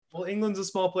England's a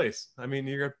small place. I mean,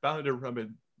 you're bound to rub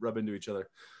into each other.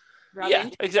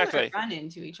 Exactly. Run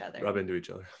into each other. Rub into each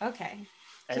other. Okay.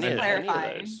 Any of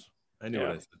those. I knew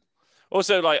what I said.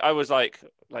 Also, like I was like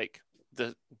I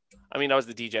was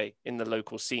the DJ in the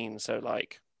local scene, so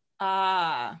like.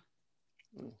 But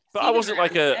I wasn't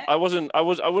like I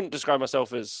wouldn't describe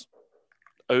myself as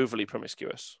overly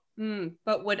promiscuous.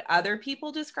 But would other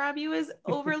people describe you as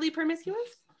overly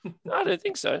promiscuous? I don't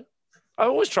think so. I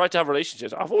always tried to have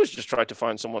relationships. I've always just tried to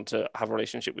find someone to have a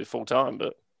relationship with full time,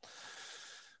 but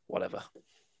whatever.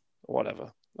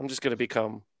 I'm just going to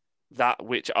become that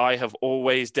which I have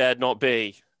always dared not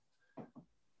be.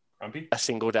 Grumpy? A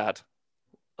single dad.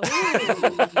 Ooh,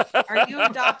 are you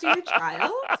adopting a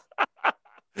child?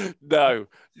 No.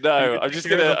 I'm just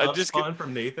gonna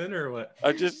from Nathan or what?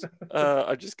 I'm just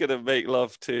gonna make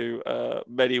love to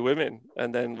many women,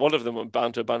 and then one of them are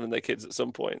bound to abandon their kids at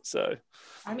some point. So,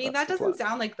 I mean, that doesn't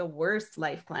sound like the worst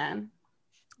life plan.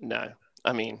 No,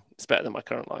 I mean it's better than my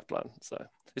current life plan. So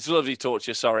it's lovely to talk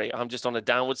to you. Sorry, I'm just on a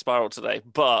downward spiral today,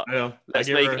 but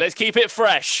let's keep it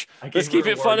fresh. Let's keep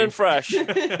it fun and fresh.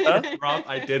 Rob,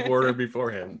 I did warn her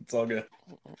beforehand. It's all good.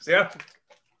 So yeah, I'm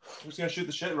just gonna shoot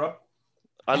the shit, Rob.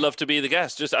 I'd love to be the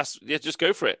guest. Just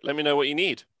go for it. Let me know what you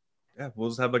need. Yeah, we'll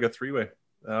just have like a 3-way.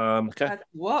 Okay.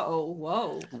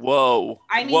 Whoa.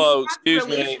 I mean, excuse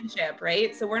me. Relationship,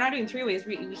 right? So we're not doing 3-ways.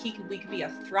 We could be a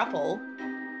throuple.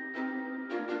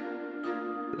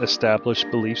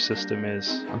 Established belief system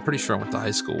is. I'm pretty sure I went to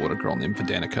high school with a girl named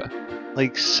Vidanica.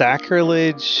 Like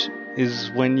sacrilege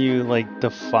is when you like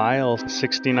defile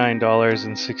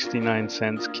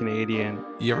 $69.69 Canadian.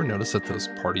 You ever notice that those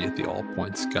party at the all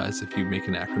points guys, if you make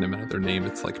an acronym out of their name,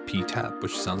 it's like PTAP,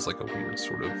 which sounds like a weird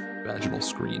sort of vaginal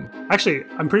scream. Actually,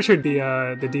 I'm pretty sure the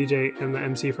DJ and the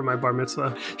MC for my bar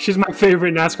mitzvah, she's my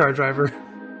favorite NASCAR driver.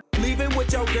 Leaving with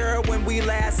your girl when we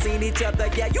last seen each other.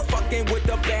 Yeah, you fucking with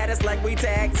the baddest like we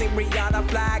tag team Rihanna.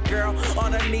 Fly girl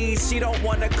on her knees. She don't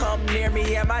wanna come near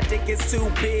me. Yeah, my dick is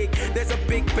too big. There's a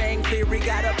Big Bang Theory.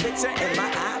 Got a picture in my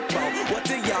iPhone. What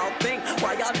do y'all think?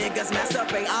 Why y'all niggas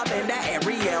masturbate? I'm in that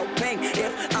Ariel Pink.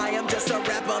 If I am just a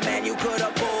rapper, man, you could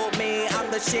have fooled me. I'm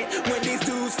the shit. When these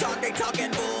dudes talk, they talking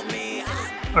bull me.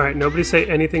 All right, nobody say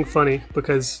anything funny,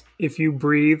 because if you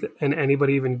breathe and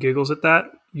anybody even giggles at that,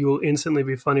 you will instantly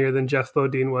be funnier than Jeff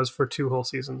Bodine was for 2 whole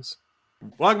seasons.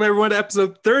 Welcome everyone to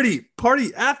episode 30,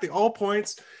 Party at the All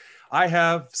Points. I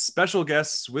have special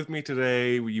guests with me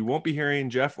today. You won't be hearing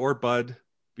Jeff or Bud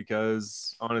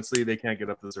because honestly, they can't get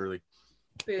up this early.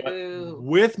 Boo.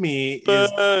 With me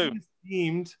is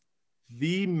esteemed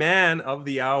the man of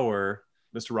the hour,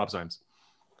 Mr. Rob Symes.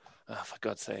 Oh, for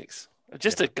God's sakes.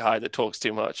 Just a guy that talks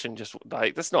too much and just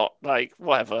like, that's not like,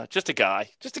 whatever. Just a guy,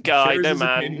 no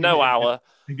man, no hour.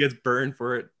 He gets burned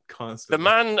for it constantly. The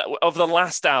man of the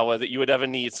last hour that you would ever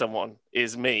need someone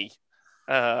is me.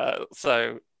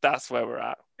 So that's where we're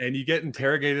at. And you get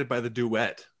interrogated by the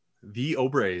duet, the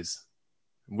Obrays.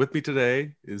 With me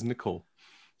today is Nicole.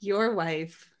 Your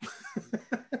wife.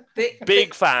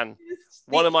 Big fan.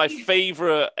 One of my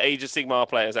favorite Age of Sigmar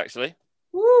players, actually.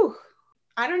 Woo.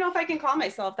 I don't know if I can call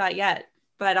myself that yet,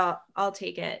 but I'll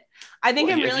take it. I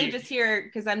think I'm really just here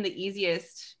because I'm the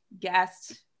easiest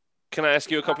guest. Can I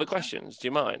ask you a couple of questions? Do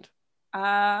you mind?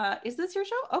 Is this your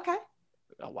show? Okay.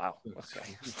 Oh, wow.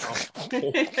 Okay.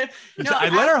 No, I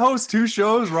let her host 2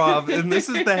 shows, Rob, and this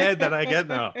is the head that I get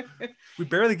now. We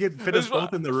barely fit us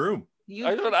both in the room.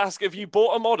 I just want to ask if you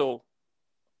bought a model,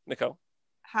 Nicole.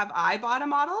 Have I bought a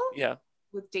model? Yeah.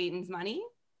 With Dayton's money?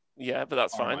 Yeah, but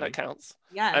that's fine. That counts.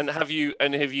 Yes. And have you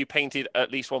painted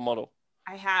at least one model?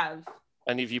 I have.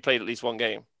 And have you played at least one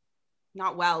game?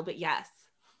 Not well, but yes.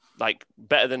 Like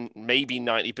better than maybe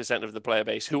 90% of the player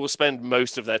base who will spend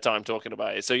most of their time talking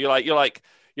about it. So you're like,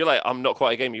 I'm not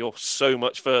quite a gamer. You're so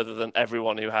much further than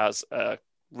everyone who has a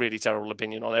really terrible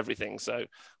opinion on everything. So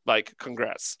like,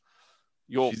 congrats.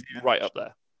 You're right up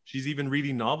there. She's even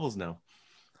reading novels now.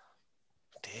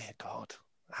 Dear God.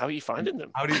 How are you finding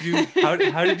them? How did you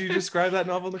describe that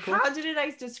novel, Nicole? How did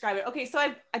I describe it? Okay,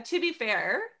 so to be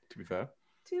fair,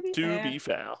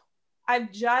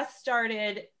 I've just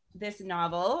started this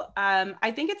novel.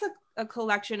 I think it's a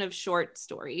collection of short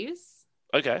stories.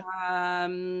 Okay.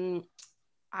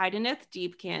 Idenith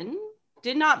Deepkin.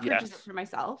 Did not purchase it for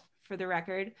myself, for the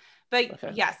record.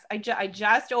 But yes, I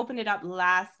just opened it up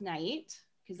last night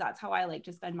because that's how I like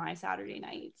to spend my Saturday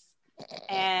nights.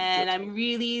 And I'm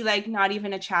really like not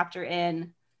even a chapter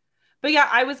in. But yeah,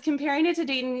 I was comparing it to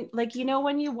Dayton, like, you know,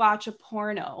 when you watch a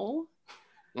porno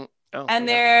and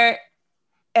they're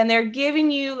giving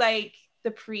you like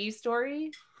the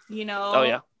pre-story You know, Oh,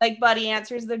 yeah. like Buddy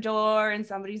answers the door and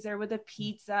somebody's there with a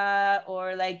pizza,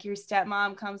 or like your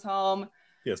stepmom comes home.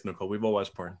 Yes, Nicole, we've all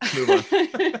watched porn. Move on.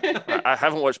 I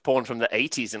haven't watched porn from the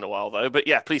 80s in a while, though. But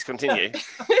yeah, please continue.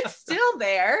 It's still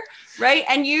there, right?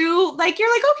 And you're like,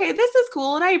 okay, this is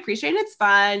cool and I appreciate it. It's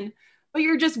fun, but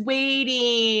you're just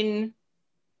waiting.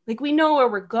 Like, we know where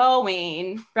we're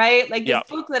going, right? Like this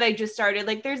book that I just started,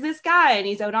 like there's this guy and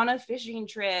he's out on a fishing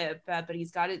trip, but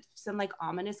he's got some like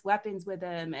ominous weapons with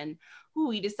him. And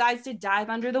he decides to dive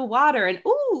under the water. And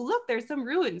look, there's some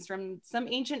ruins from some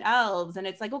ancient elves. And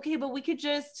it's like, okay, but we could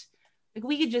just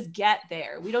get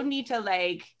there. We don't need to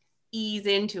like ease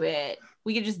into it.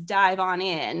 We could just dive on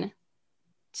in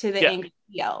to the ancient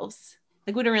elves.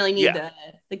 Like, we don't really need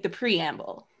the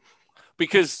preamble.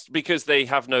 Because they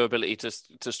have no ability to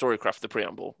storycraft the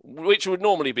preamble, which would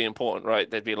normally be important, right?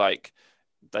 There'd be like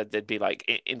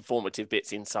informative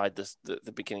bits inside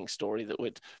the beginning story that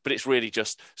would, but it's really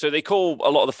just, so they call a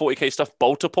lot of the 40k stuff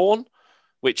bolter porn,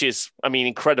 which is, I mean,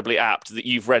 incredibly apt that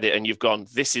you've read it and you've gone,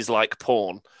 this is like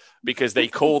porn, because they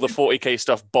call the 40k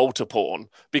stuff bolter porn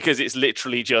because it's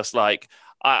literally just like,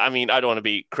 I mean, I don't want to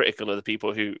be critical of the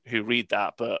people who read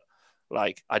that, but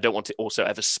like, I don't want to also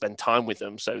ever spend time with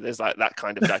them. So there's like that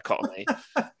kind of dichotomy.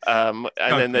 And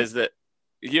then there's and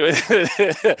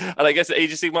I guess the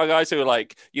Age of Sigmar guys who are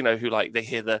like, you know, who like, they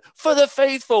hear the for the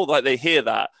faithful, like they hear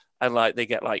that and like they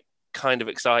get like kind of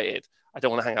excited. I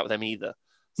don't want to hang out with them either.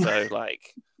 So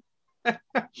like,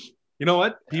 you know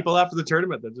what? People after the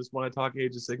tournament that just want to talk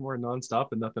Age of Sigmar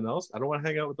nonstop and nothing else. I don't want to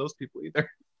hang out with those people either.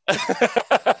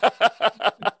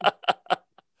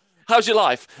 How's your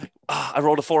life? I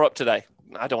rolled a 4 up today.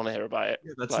 I don't want to hear about it.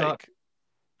 Yeah, that's like,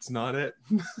 it's not it.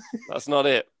 That's not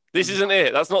it. This isn't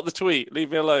it. That's not the tweet.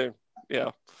 Leave me alone.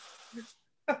 Yeah.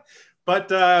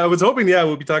 But I was hoping,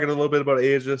 we'll be talking a little bit about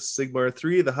Age of Sigmar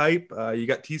 3, the hype. You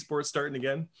got T-Sports starting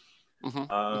again.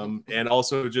 And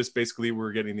also just basically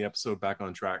we're getting the episode back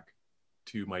on track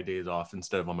to my days off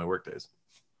instead of on my work days.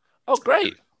 Oh,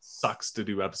 great. It sucks to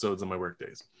do episodes on my work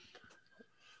days.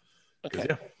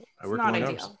 Okay. I work long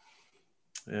hours.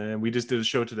 And we just did a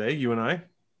show today, you and I,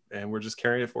 and we're just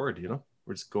carrying it forward, you know?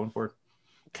 We're just going forward.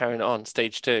 Carrying it on,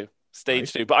 stage 2.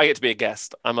 Stage 2. But I get to be a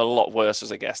guest. I'm a lot worse as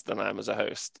a guest than I am as a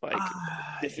host. Like,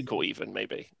 difficult even,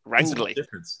 maybe. Wrangly.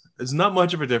 There's not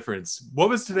much of a difference. What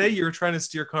was today? You were trying to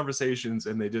steer conversations,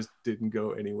 and they just didn't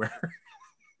go anywhere.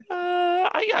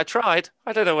 I tried.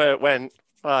 I don't know where it went.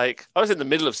 Like, I was in the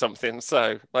middle of something,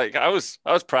 so like I was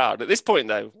proud. At this point,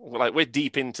 though, like we're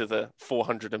deep into the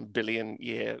 400 billion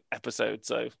year episode,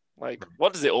 so like,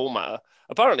 what does it all matter?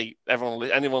 Apparently,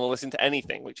 anyone will listen to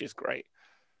anything, which is great.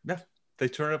 Yeah, they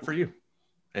turn up for you,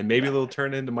 and maybe they'll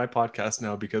turn into my podcast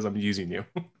now because I'm using you.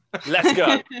 Let's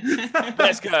go.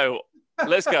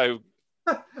 Let's go.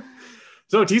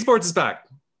 So T-Sports is back.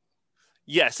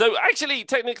 Yeah. So actually,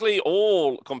 technically,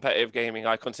 all competitive gaming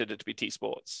I consider to be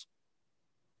T-Sports.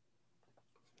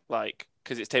 Like,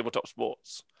 because it's tabletop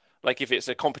sports. Like, if it's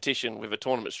a competition with a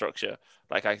tournament structure,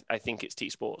 like I think it's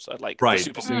T-Sports. I'd like the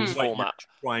Super Series format.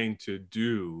 Trying to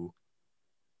do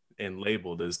and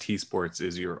labeled as T-Sports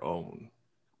is your own.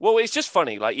 Well, it's just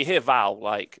funny. Like, you hear Val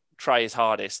like try his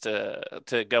hardest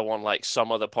to go on like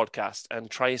some other podcast and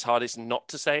try his hardest not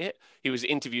to say it. He was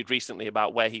interviewed recently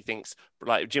about where he thinks,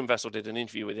 like Jim Vessel did an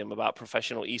interview with him about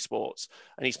professional esports,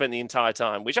 and he spent the entire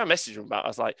time, which I messaged him about. I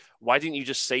was like, why didn't you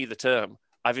just say the term?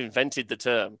 I've invented the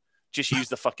term. Just use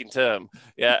the fucking term.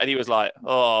 Yeah. And he was like,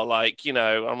 oh, like, you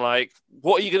know, I'm like,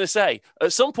 what are you going to say?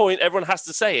 At some point, everyone has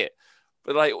to say it.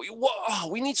 But like, what? Oh,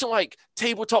 we need to like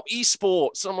tabletop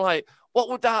esports. I'm like, what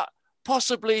would that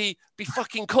possibly be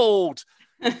fucking called?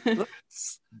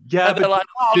 Yeah, and they're like,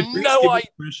 oh, no,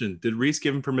 Did Reese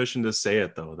give him permission to say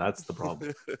it, though? That's the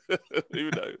problem. Who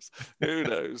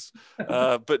knows?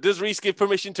 But does Reese give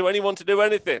permission to anyone to do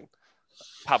anything?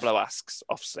 Pablo asks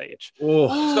off stage.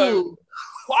 Oh. So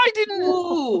why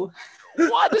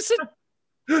this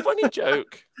a funny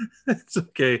joke? It's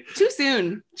okay. Too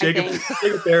soon. Jacob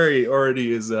Barry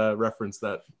already has referenced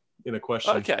that in a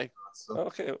question. Okay. So.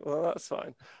 Okay, well, that's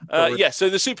fine. So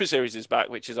the Super Series is back,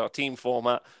 which is our team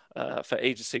format for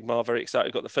Age of Sigmar. Very excited.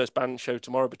 We've got the first band show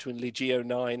tomorrow between Legio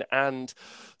 9 and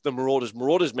the Marauders.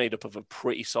 Marauders made up of a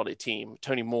pretty solid team.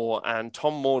 Tony Moore and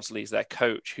Tom Maudsley is their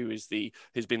coach, who's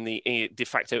been the de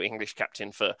facto English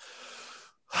captain for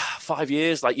 5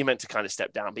 years. Like, you're meant to kind of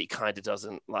step down, but he kind of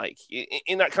doesn't. Like,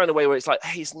 in that kind of way where it's like,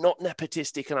 hey, it's not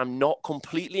nepotistic and I'm not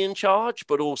completely in charge,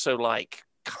 but also like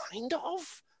kind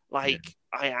of. Like,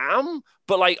 I am,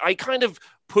 but like, I kind of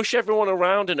push everyone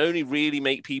around and only really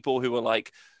make people who are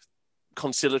like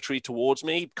conciliatory towards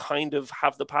me kind of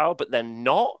have the power, but they're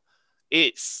not.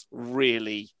 It's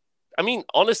really I mean,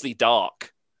 honestly,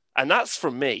 dark. And that's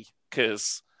from me,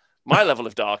 because my level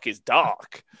of dark is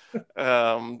dark.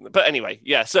 But anyway,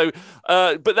 yeah. So,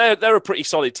 but they're a pretty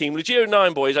solid team. Legio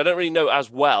 9 boys, I don't really know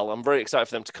as well. I'm very excited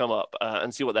for them to come up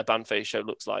and see what their band phase show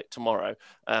looks like tomorrow,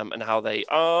 and how they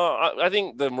are. I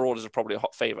think the Marauders are probably a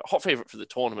hot favorite for the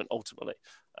tournament ultimately.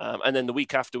 And then the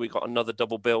week after, we got another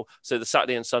double bill. So the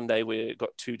Saturday and Sunday, we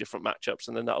got 2 different matchups,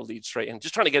 and then that'll lead straight in.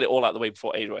 Just trying to get it all out of the way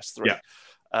before AOS 3. Yeah.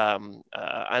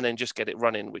 And then just get it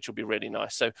running, which will be really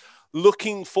nice. So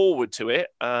looking forward to it.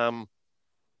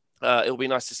 It'll be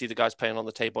nice to see the guys playing on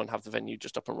the table and have the venue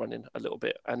just up and running a little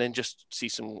bit, and then just see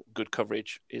some good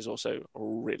coverage is also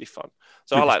really fun.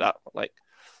 So I like that. Like,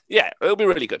 yeah, it'll be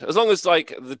really good as long as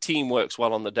like the team works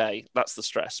well on the day. That's the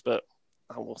stress, but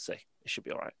we'll see. It should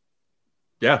be all right.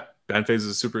 Yeah, band phase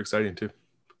is super exciting too,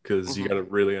 because you got to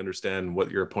really understand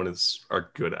what your opponents are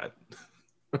good at.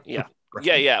 Yeah.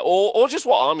 Right. Yeah. Or just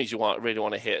what armies you really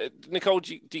want to hit. Nicole,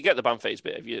 do you get the band phase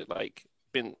bit? Have you like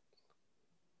been?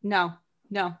 No.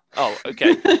 Oh,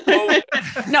 okay.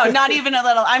 No, not even a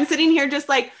little. I'm sitting here just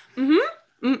like,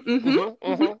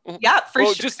 yeah, for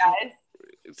sure, guys.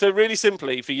 So really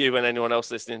simply for you and anyone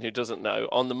else listening who doesn't know,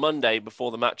 on the Monday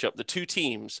before the matchup, the 2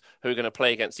 teams who are going to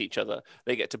play against each other,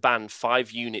 they get to ban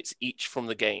 5 units each from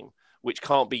the game, which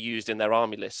can't be used in their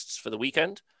army lists for the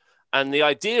weekend. And the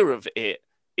idea of it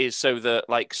is so that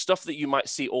like stuff that you might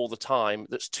see all the time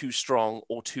that's too strong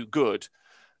or too good,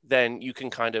 then you can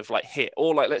kind of like hit.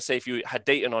 Or like, let's say if you had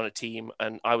Dayton on a team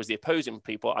and I was the opposing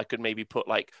people, I could maybe put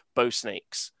like bow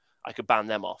snakes. I could ban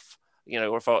them off.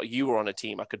 Or if you were on a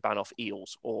team, I could ban off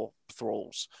eels or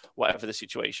thralls, whatever the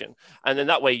situation. And then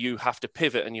that way you have to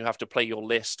pivot and you have to play your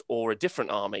list or a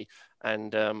different army.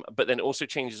 And but then it also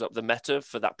changes up the meta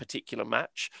for that particular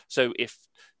match. So if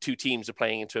 2 teams are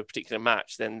playing into a particular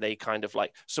match, then they kind of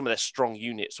like some of their strong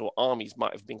units or armies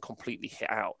might have been completely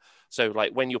hit out. So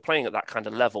like when you're playing at that kind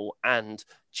of level, and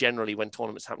generally when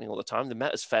tournaments happening all the time, the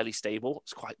meta is fairly stable.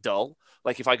 It's quite dull.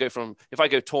 Like if I go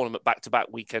tournament back to back,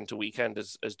 weekend to weekend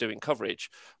as doing coverage,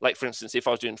 like for instance, if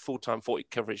I was doing full-time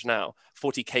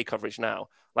 40K coverage now,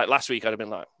 like last week I'd have been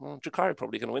like, well, Drukhari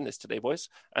probably going to win this today, boys.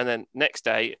 And then next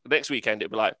weekend,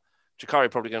 it'd be like,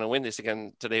 Drukhari probably going to win this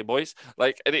again today, boys.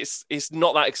 Like, and it's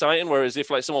not that exciting. Whereas if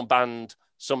like someone banned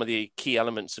some of the key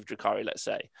elements of Drukhari, let's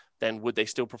say, then would they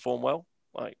still perform well?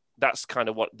 Like that's kind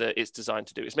of what it's designed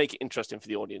to do. Is make it interesting for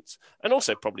the audience and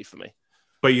also probably for me.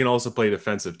 But you can also play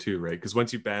defensive too, right? Because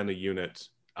once you ban a unit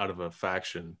out of a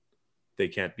faction, they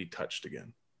can't be touched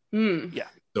again. Yeah.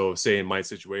 So say in my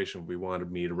situation, if we wanted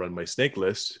me to run my snake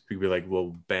list, we'd be like,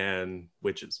 we'll ban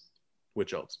witch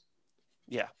elves.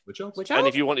 Yeah. Witch elves? And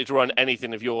if you wanted to run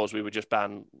anything of yours, we would just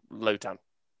ban Lotan.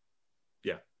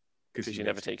 Yeah. Because you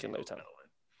never taken Lotan.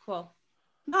 Cool.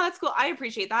 No, that's cool. I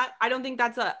appreciate that. I don't think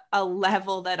that's a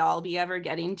level that I'll be ever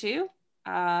getting to.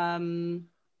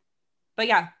 But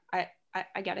yeah, I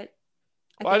get it.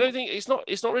 I don't think it's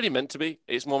not really meant to be.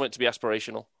 It's more meant to be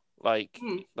aspirational. Like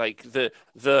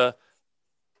the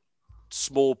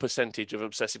small percentage of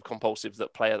obsessive compulsive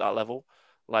that play at that level,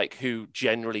 like who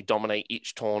generally dominate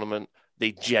each tournament,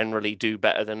 they generally do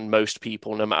better than most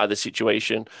people no matter the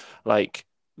situation. Like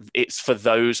it's for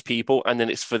those people, and then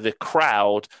it's for the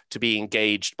crowd to be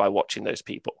engaged by watching those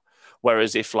people.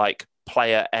 Whereas if like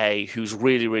player A, who's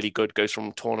really, really good, goes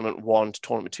from tournament 1 to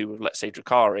tournament 2 with, let's say,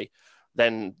 Drukhari,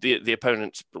 then the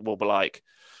opponents will be like,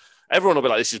 everyone will be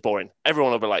like, this is boring.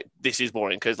 Everyone will be like, this is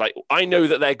boring. Because like, I know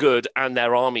that they're good and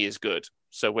their army is good.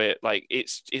 So we're like,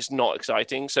 it's not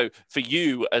exciting. So for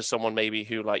you as someone maybe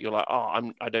who like, you're like,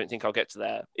 I don't think I'll get to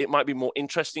there. It might be more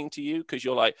interesting to you because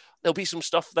you're like, there'll be some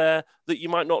stuff there that you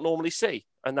might not normally see.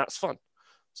 And that's fun.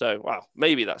 So, wow,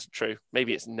 maybe that's true.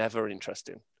 Maybe it's never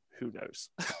interesting. Who knows?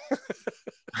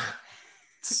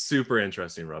 Super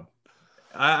interesting, Rob.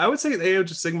 I would say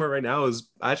Age of Sigmar right now is,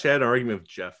 I actually had an argument with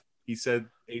Jeff. He said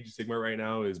Age of Sigmar right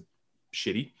now is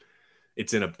shitty.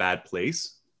 It's in a bad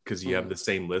place because you have the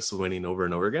same list winning over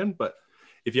and over again. But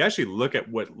if you actually look at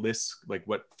what lists, like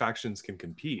what factions can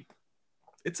compete,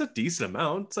 it's a decent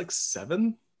amount. It's like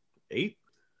 7, 8.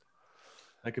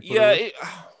 I could put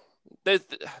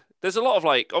there's a lot of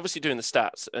like, obviously doing the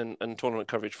stats and tournament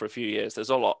coverage for a few years,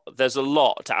 there's a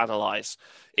lot to analyze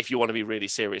if you want to be really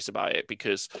serious about it,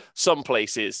 because some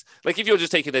places, like if you're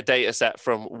just taking a data set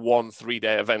from one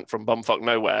 3-day event from bumfuck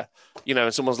nowhere,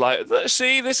 and someone's like,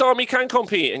 see, this army can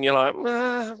compete, and you're like,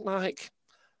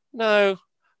 no,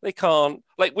 they can't.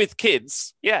 Like with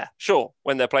kids, yeah, sure,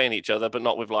 when they're playing each other, but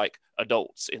not with like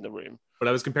adults in the room. But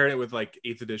I was comparing it with like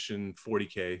 8th edition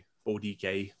 40K,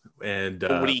 and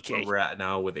where we're at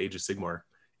now with Age of Sigmar.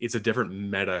 It's a different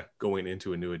meta going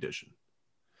into a new edition.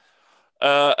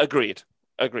 Agreed.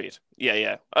 Agreed.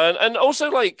 Yeah. And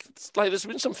also like there's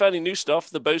been some fairly new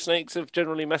stuff. The Bow Snakes have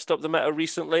generally messed up the meta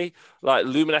recently. Like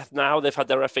Lumineth now, they've had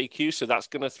their FAQ, so that's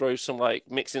going to throw some like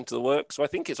mix into the work. So I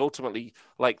think it's ultimately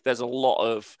like there's a lot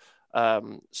of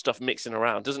stuff mixing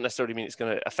around. Doesn't necessarily mean it's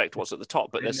going to affect what's at the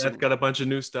top, but there's got a bunch of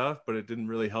new stuff, but it didn't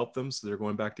really help them, so they're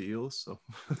going back to eels. So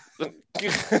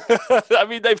I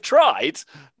mean, they've tried.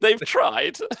 Well,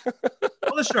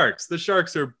 the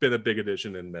sharks have been a big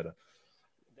addition in meta.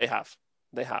 They have.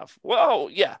 Well,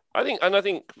 yeah, I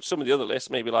think some of the other lists,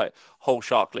 maybe like whole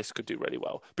shark list, could do really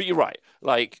well. But you're right.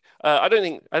 Like, I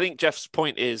think Jeff's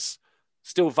point is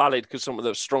still valid because some of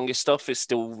the strongest stuff is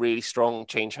still really strong.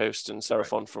 Change Host and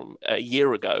Seraphon from a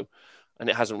year ago, and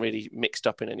it hasn't really mixed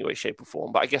up in any way, shape, or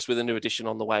form. But I guess with a new edition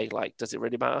on the way, like, does it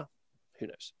really matter? Who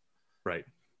knows? Right.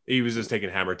 He was just taking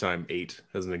Hammer Time 8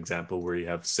 as an example where you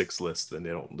have 6 lists and they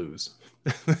don't lose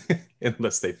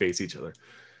unless they face each other.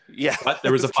 Yeah, but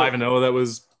there was a 5-0 that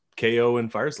was KO and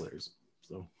Fire Slayers.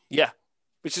 So yeah,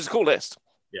 which is a cool list.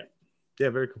 Yeah,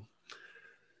 very cool.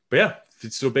 But yeah,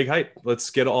 it's still big hype. Let's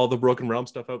get all the Broken Realm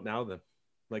stuff out now. Then,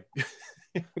 like,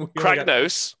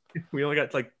 Kragnos. We only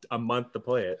got like a month to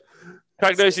play it.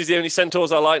 Kragnos is the only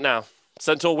centaurs I like now.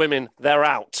 Centaur women, they're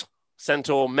out.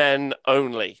 Centaur men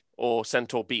only, or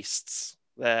centaur beasts.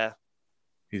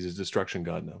 He's a destruction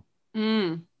god now.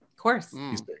 Of course.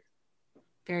 He's big.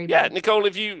 Very big. Yeah, Nicole,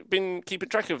 have you been keeping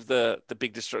track of the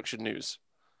big destruction news?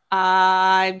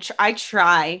 I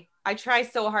try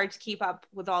so hard to keep up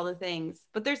with all the things,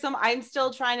 but I'm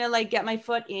still trying to like get my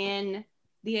foot in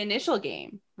the initial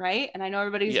game, right? And I know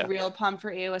everybody's real pumped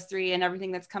for AOS 3 and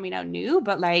everything that's coming out new,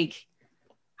 but like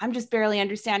I'm just barely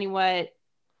understanding what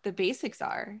the basics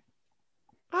are.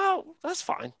 Oh, that's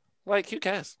fine. Like, who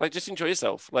cares? Like, just enjoy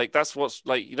yourself. Like, that's what's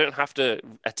like, you don't have to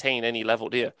attain any level,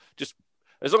 do you? Just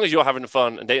as long as you're having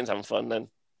fun and Dayton's having fun, then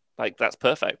like that's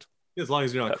perfect. As long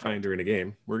as you're not crying during a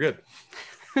game, we're good.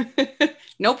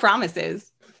 No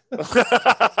promises.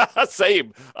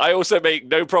 Same. I also make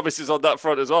no promises on that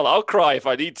front as well. I'll cry if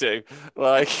I need to.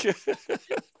 Like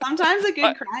sometimes a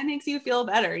good cry makes you feel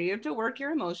better. You have to work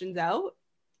your emotions out.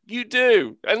 You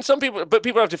do. And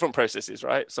people have different processes,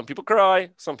 right? Some people cry,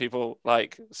 some people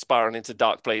like spiral into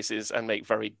dark places and make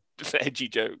very edgy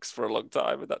jokes for a long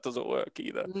time, and that doesn't work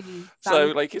either. So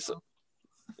like it's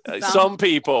some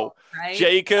people, right?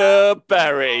 Jacob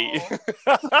Berry.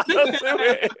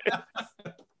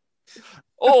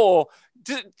 Or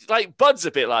like Bud's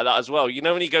a bit like that as well. You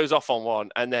know, when he goes off on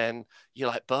one and then you're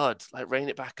like, Bud, like rein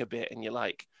it back a bit, and you're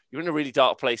like, you're in a really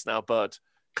dark place now, Bud.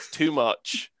 It's too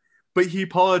much. But he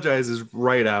apologizes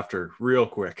right after, real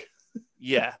quick.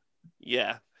 Yeah.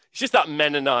 It's just that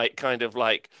Mennonite kind of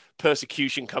like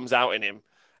persecution comes out in him,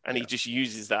 and he just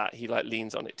uses that. He like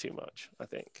leans on it too much, I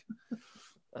think.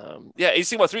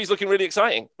 Sigma 3 is looking really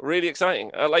exciting. Really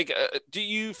exciting. Do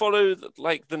you follow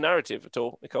the narrative at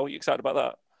all, Nicole? Are you excited about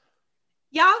that?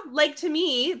 Yeah, like to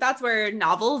me, that's where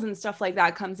novels and stuff like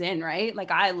that comes in, right?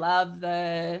 Like I love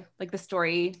the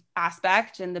story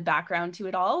aspect and the background to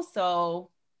it all. So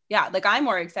yeah, like I'm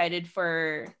more excited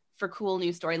for cool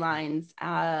new storylines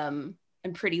and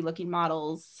pretty looking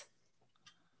models.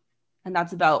 And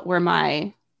that's about where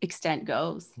my extent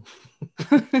goes.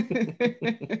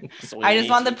 I just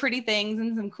want the pretty things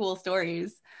and some cool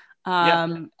stories.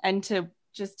 And to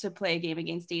play a game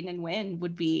against Dayton and win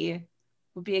would be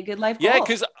a good life goal. Yeah,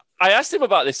 because I asked him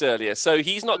about this earlier. So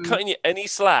he's not cutting you any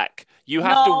slack. You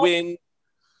have to win.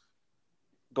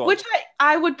 Which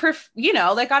I would prefer, I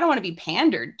don't want to be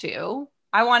pandered to.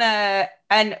 I want to,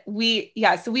 and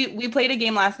so we played a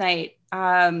game last night.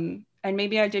 And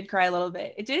maybe I did cry a little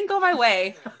bit. It didn't go my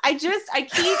way. I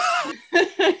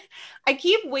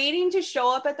keep waiting to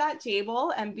show up at that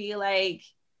table and be like,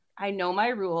 I know my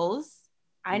rules.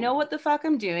 I know what the fuck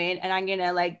I'm doing. And I'm going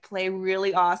to like play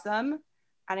really awesome.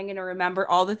 And I'm going to remember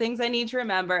all the things I need to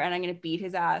remember. And I'm going to beat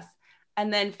his ass.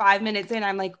 And then 5 minutes in,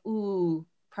 I'm like, ooh,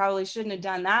 probably shouldn't have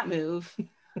done that move.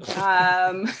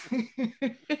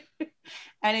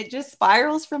 And it just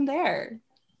spirals from there.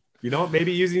 You know what?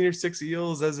 Maybe using your 6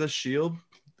 eels as a shield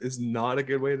is not a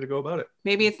good way to go about it.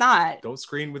 Maybe it's not. Don't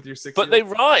screen with your 6 But eels. they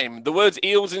rhyme. The words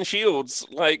eels and shields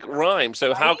like rhyme.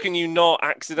 So how can you not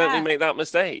accidentally make that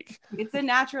mistake? It's a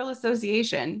natural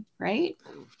association, right?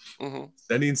 Mm-hmm.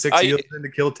 Sending 6 eels in to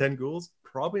kill 10 ghouls,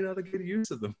 probably not a good use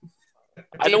of them.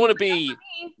 I don't want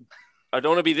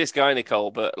to be this guy, Nicole,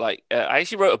 but like I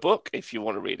actually wrote a book, if you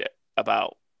want to read it,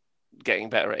 about getting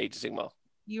better at Age of Sigmar.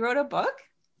 You wrote a book?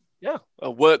 Yeah,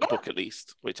 a workbook at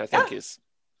least, which I think is,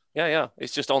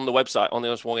 it's just on the website, on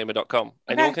thehonestwargamer.com. Okay.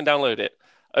 Anyone can download it.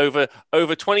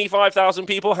 Over 25,000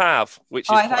 people have, which is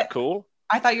quite cool.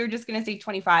 I thought you were just going to say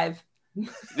 25.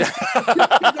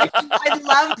 I'd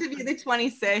love to be the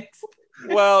 26th.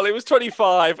 Well, it was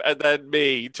 25 and then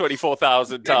me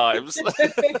 24,000 times.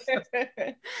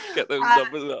 Get those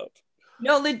numbers up.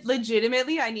 No,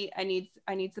 legitimately, I need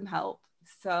some help.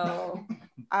 So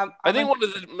I think one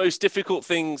of the most difficult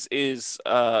things is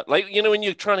like, you know, when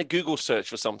you're trying to Google search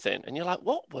for something and you're like,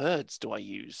 what words do I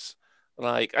use?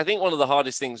 Like, I think one of the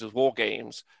hardest things with war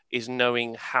games is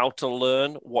knowing how to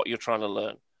learn what you're trying to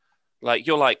learn. Like,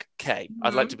 you're like, okay,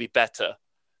 I'd like to be better.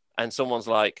 And someone's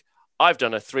like, I've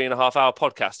done a 3.5-hour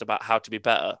podcast about how to be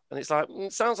better. And it's like,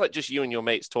 it sounds like just you and your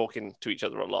mates talking to each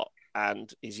other a lot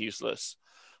and is useless.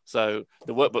 So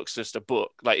the workbook's just a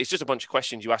book. Like, it's just a bunch of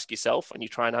questions you ask yourself and you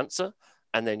try and answer,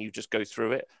 and then you just go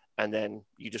through it, and then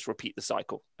you just repeat the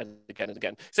cycle and again and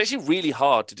again. It's actually really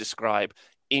hard to describe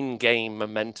in-game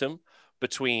momentum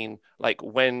between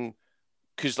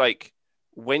because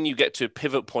when you get to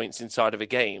pivot points inside of a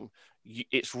game,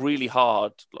 it's really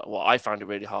hard. Well, I found it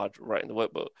really hard writing the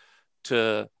workbook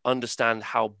to understand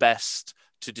how best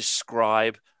to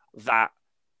describe that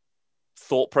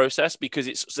thought process, because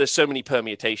there's so many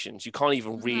permutations. You can't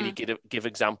even really give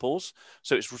examples.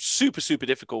 So it's super, super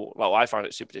difficult. Well, I find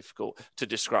it super difficult to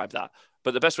describe that.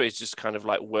 But the best way is just kind of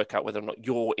like work out whether or not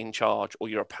you're in charge or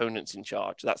your opponent's in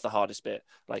charge. That's the hardest bit.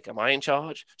 Like, am I in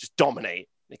charge? Just dominate,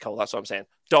 Nicole. That's what I'm saying.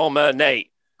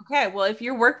 Dominate. Okay. Well, if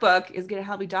your workbook is going to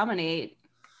help you dominate,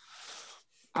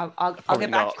 I'll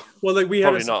get back to you. Well, like, we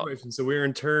had a situation. So we were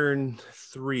in turn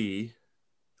 3.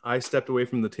 I stepped away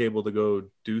from the table to go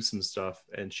do some stuff,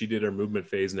 and she did her movement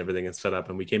phase and everything and set up,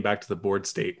 and we came back to the board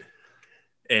state,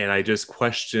 and I just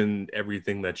questioned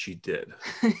everything that she did.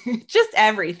 Just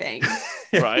everything.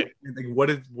 Right. Like,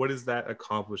 what does that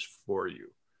accomplish for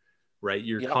you? Right?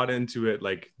 You're caught into it,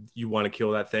 like, you want to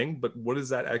kill that thing, but what does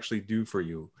that actually do for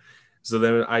you? So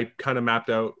then I kind of mapped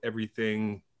out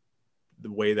everything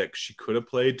the way that she could have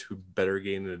played to better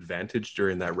gain an advantage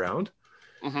during that round.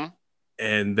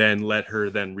 And then let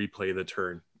her then replay the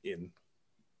turn in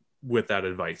with that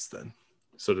advice then.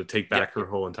 So to take back her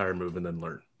whole entire move and then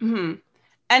learn.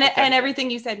 And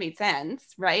everything you said made sense,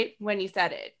 right? When you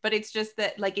said it. But it's just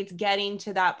that, like, it's getting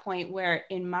to that point where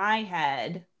in my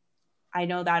head, I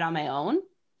know that on my own.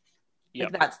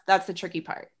 Like, that's the tricky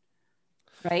part.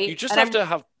 Right? You just have to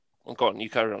have... Oh, go on, you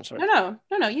carry on, sorry. No,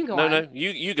 you go on. No,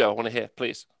 you go. I want to hear,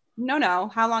 please. No.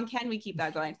 How long can we keep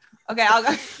that going? Okay,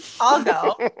 I'll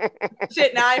go.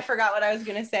 Shit, now I forgot what I was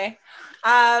gonna say.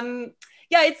 Yeah,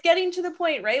 it's getting to the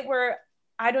point, right, where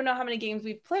I don't know how many games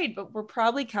we've played, but we're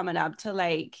probably coming up to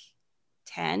like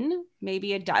 10,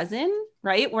 maybe a dozen,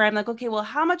 right? Where I'm like, okay, well,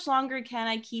 how much longer can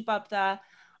I keep up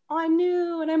I'm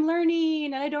new and I'm learning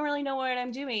and I don't really know what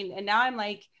I'm doing. And now I'm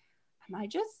like, am I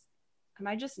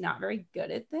just not very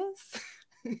good at this?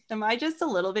 Am I just a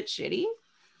little bit shitty?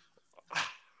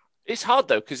 It's hard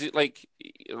though, because it like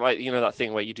you know that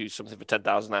thing where you do something for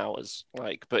 10,000 hours,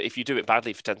 like, but if you do it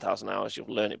badly for 10,000 hours,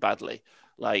 you'll learn it badly.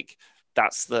 Like,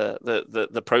 that's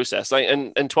the process. Like,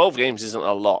 and 12 games isn't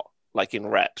a lot, like, in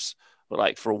reps, but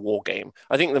like for a war game,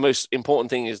 I think the most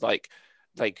important thing is like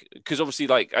because obviously,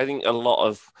 like, I think a lot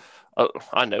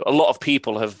of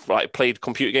people have like played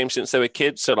computer games since they were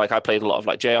kids. So like I played a lot of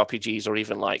like JRPGs or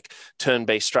even like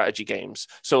turn-based strategy games.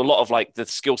 So a lot of like the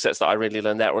skill sets that I really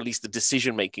learned there, or at least the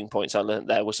decision-making points I learned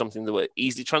there, was something that were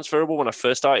easily transferable when I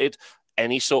first started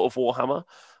any sort of Warhammer.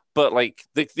 But like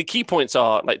the key points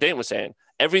are, like Dayton was saying,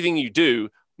 everything you do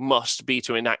must be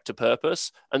to enact a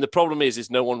purpose. And the problem is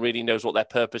no one really knows what their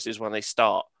purpose is when they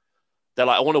start. They're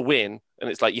like, I want to win. And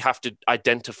it's like, you have to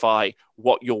identify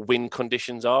what your win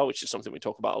conditions are, which is something we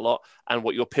talk about a lot, and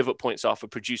what your pivot points are for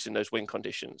producing those win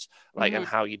conditions, like, and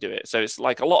how you do it. So it's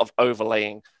like a lot of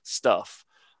overlaying stuff.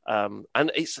 And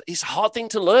it's a hard thing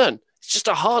to learn. It's just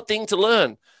a hard thing to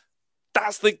learn.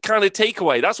 That's the kind of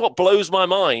takeaway. That's what blows my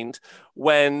mind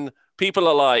when people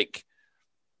are like,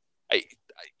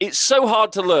 it's so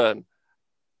hard to learn.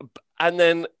 And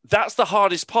then that's the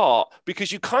hardest part,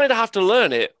 because you kind of have to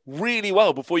learn it really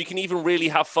well before you can even really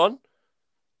have fun.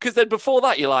 Because then before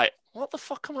that, you're like, what the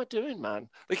fuck am I doing, man?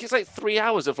 Like, it's like 3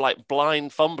 hours of like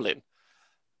blind fumbling.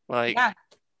 Like, yeah,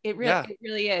 it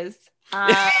really is.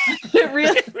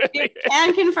 It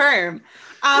can confirm.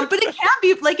 But it can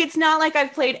be like, it's not like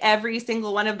I've played every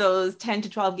single one of those 10 to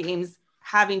 12 games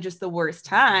having just the worst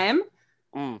time.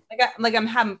 Like I'm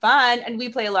having fun, and we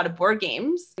play a lot of board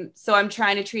games, so I'm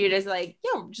trying to treat it as like,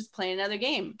 just playing another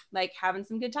game, like having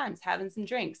some good times, having some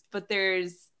drinks. But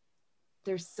there's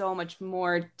so much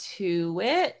more to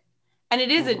it, and it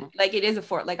is a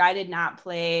fort. Like, I did not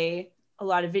play a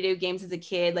lot of video games as a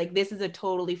kid. Like, this is a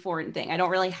totally foreign thing. I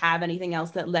don't really have anything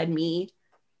else that led me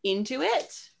into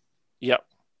it. Yep.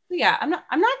 Yeah, I'm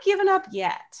not giving up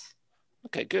yet.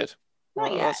 Okay, good.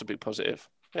 Not yet. That's a big positive.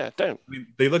 Yeah, don't. I mean,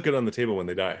 they look good on the table when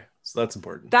they die, so that's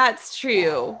important. That's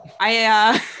true.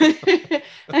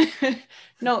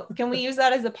 No, can we use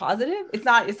that as a positive? It's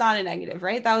not a negative,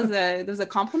 right? That was a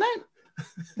compliment.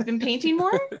 You've been painting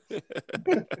more?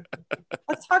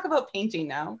 Let's talk about painting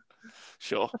now.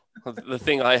 Sure. The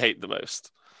thing I hate the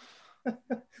most.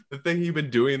 The thing you've been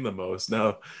doing the most.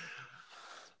 Now,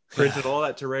 printed all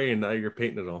that terrain, now you're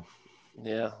painting it all.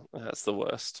 Yeah, that's the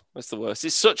worst. That's the worst.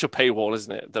 It's such a paywall,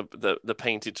 isn't it? The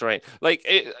painted terrain. Like,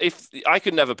 if I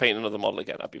could never paint another model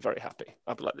again, I'd be very happy.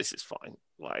 I'd be like, this is fine.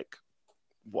 Like,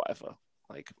 whatever.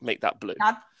 Like, make that blue.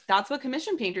 That's what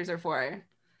commission painters are for.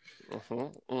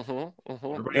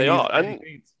 They are. And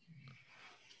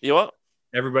you what?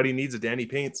 Everybody needs a Danny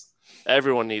Paints.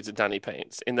 Everyone needs a Danny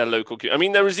Paints in their local. I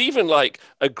mean, there is even like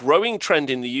a growing trend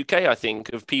in the UK, I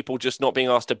think, of people just not being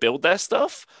asked to build their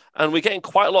stuff. And we're getting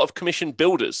quite a lot of commission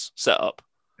builders set up.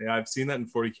 Yeah, I've seen that in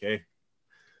 40K.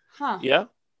 Huh. Yeah?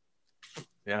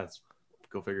 Yeah,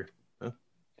 go figure. Huh?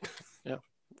 Yeah.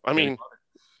 I mean,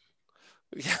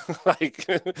 yeah, like,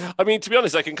 I mean, to be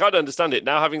honest, I can kind of understand it.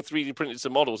 Now having 3D printed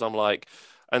some models, I'm like,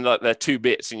 and like they're 2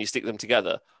 bits and you stick them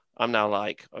together. I'm now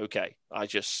like, okay,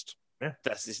 that's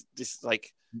this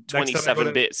like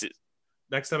 27 bits.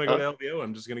 Next time I go to LVO,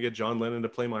 I'm just going to get John Lennon to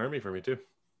play my army for me too.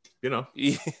 You know,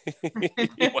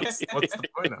 what's the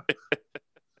point now?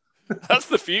 That's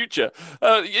the future.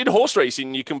 In horse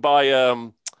racing, you can buy,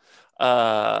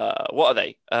 what are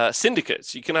they?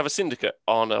 Syndicates. You can have a syndicate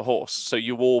on a horse. So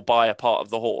you all buy a part of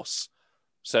the horse.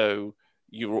 So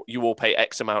you all pay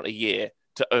X amount a year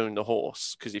to own the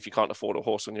horse, because if you can't afford a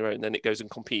horse on your own, then it goes and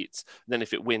competes. Then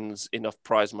if it wins enough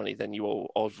prize money, then you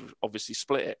will obviously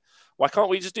split it. Why can't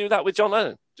we just do that with John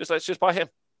Lennon? Let's just buy him.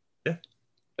 Yeah.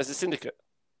 As a syndicate.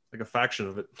 Like a faction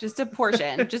of it. Just a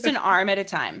portion, just an arm at a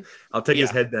time. I'll take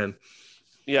his head then.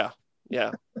 Yeah.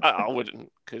 I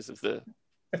wouldn't, because of the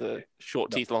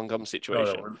short teeth, long gum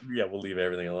situation. No, we'll leave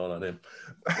everything alone on him.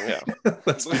 Yeah.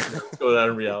 let's go down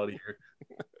in reality here.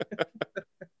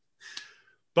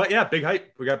 But yeah, big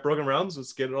hype. We got Broken Realms.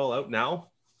 Let's get it all out now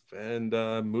and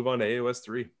move on to AOS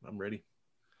 3. I'm ready.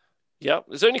 Yeah,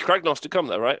 there's only Kragnos to come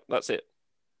though, right? That's it.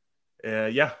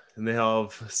 Yeah, and they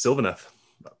have Sylvaneth,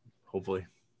 hopefully.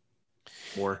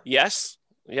 More. Yes.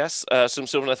 Some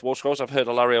Sylvaneth War Scrolls. I've heard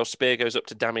Alariel's Spear goes up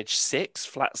to damage 6,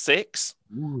 flat 6.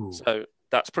 Ooh. So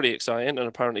that's pretty exciting, and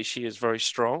apparently she is very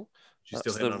strong.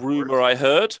 That's the rumor 4s. I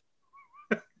heard.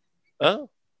 Huh?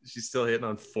 She's still hitting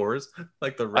on 4s,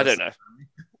 like the rest. I don't know.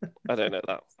 I don't know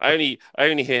that. I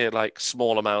only hear like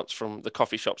small amounts from the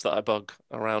coffee shops that I bug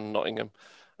around Nottingham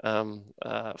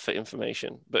for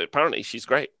information. But apparently she's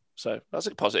great, so that's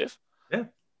a positive. Yeah,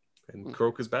 and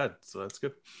Croak is bad, so that's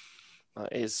good.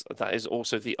 That is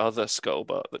also the other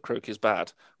Skullbutt that Croak is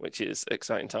bad, which is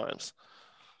exciting times.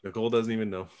 Nicole doesn't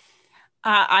even know.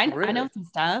 I know some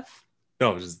stuff.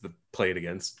 No, just the play it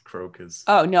against Croak is.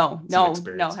 Oh no, have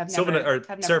never.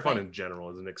 Seraphon played. in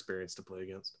general is an experience to play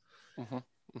against.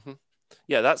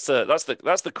 Yeah, that's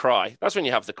the cry. That's when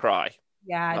you have the cry.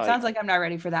 Yeah, it sounds like I'm not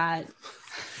ready for that.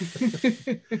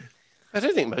 I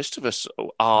don't think most of us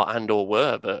are and or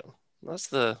were, but that's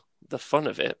the fun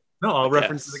of it. No, I'll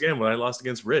reference it again. When I lost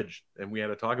against Ridge and we had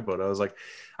to talk about it, I was like,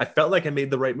 I felt like I made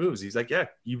the right moves. He's like, yeah,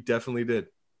 you definitely did.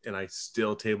 And I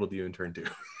still tabled you in turn 2.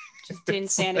 Just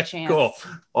didn't stand a chance. Cool.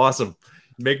 Awesome.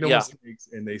 Make no mistakes.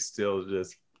 And they still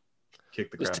just kick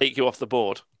the crap. Just take you off the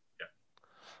board.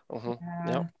 Yeah.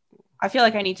 Yeah. I feel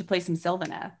like I need to play some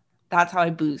Sylvaneth. That's how I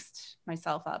boost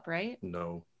myself up, right?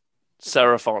 No.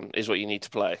 Seraphon is what you need to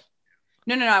play.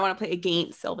 No. I want to play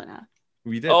against Sylvaneth.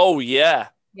 We did. Oh, yeah.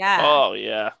 Yeah. Oh,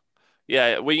 yeah.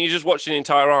 Yeah, when you just watch an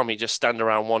entire army just stand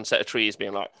around one set of trees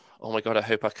being like, oh my God, I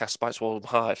hope I cast Spike's Wall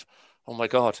Hive. Oh my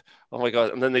God.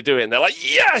 And then they do it and they're like,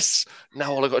 yes!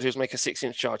 Now all I've got to do is make a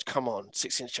 6-inch charge. Come on,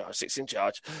 6-inch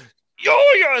charge.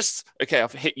 Oh, yes! Okay,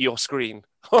 I've hit your screen.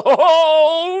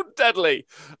 Oh, deadly.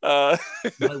 My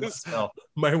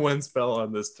one spell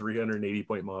on this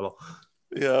 380-point model.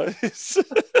 Yeah.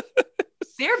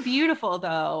 They're beautiful,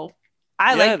 though.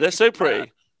 They're so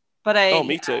pretty. But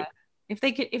me too. If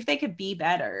they could be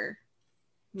better,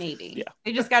 maybe. Yeah.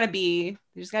 They just gotta be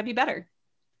better.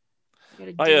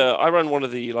 I ran one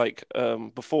of the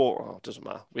before. Oh, it doesn't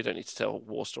matter. We don't need to tell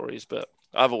war stories, but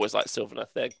I've always liked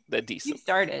Sylvaneth. They're decent. You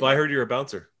started. Well, I heard you're a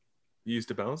bouncer. You used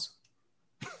to bounce?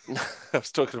 I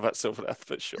was talking about Sylvaneth,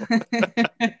 but sure.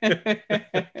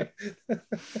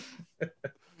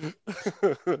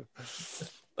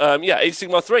 Age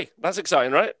Sigmar 3. That's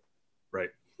exciting, right? Right.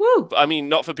 Woo. But, I mean,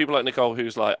 not for people like Nicole,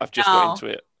 who's like, I've just got into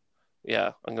it.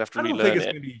 Yeah, I'm gonna have to I don't relearn think it's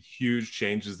it. going to be huge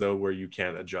changes though, where you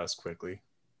can't adjust quickly.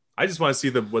 I just want to see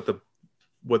what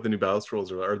the new battle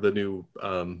scrolls are, or the new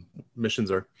missions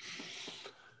are.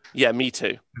 Yeah, me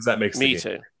too. Because that makes me the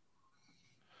game.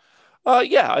 too.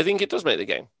 Yeah, I think it does make the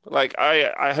game. Like,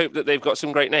 I hope that they've got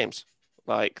some great names.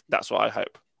 Like, that's what I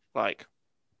hope. Like,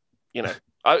 you know,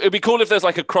 it'd be cool if there's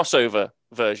like a crossover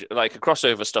version, like a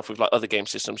crossover stuff with like other game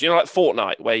systems. You know, like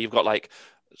Fortnite, where you've got like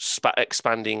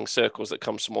expanding circles that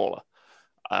come smaller.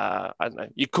 I don't know.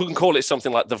 You couldn't call it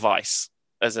something like the Vice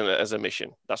as a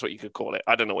mission. That's what you could call it.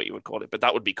 I don't know what you would call it, but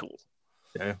that would be cool.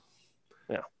 Yeah.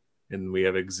 Yeah. And we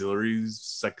have auxiliaries,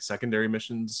 secondary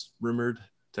missions rumored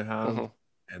to have,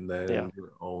 and then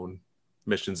your own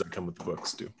missions that come with the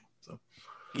books too. So.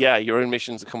 Yeah, your own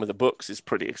missions that come with the books is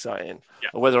pretty exciting.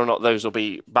 Yeah. Whether or not those will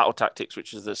be battle tactics,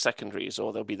 which is the secondaries,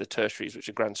 or they'll be the tertiaries, which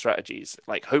are grand strategies.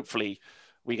 Like, hopefully,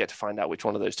 we get to find out which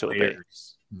one of those two will be.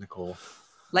 Nicole.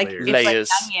 Like layers.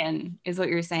 It's like onion is what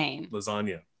you're saying.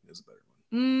 Lasagna is a better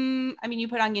one. I mean, you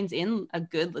put onions in a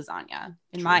good lasagna.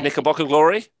 In my Knickerbocker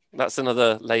Glory. That's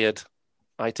another layered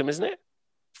item, isn't it?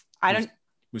 I don't.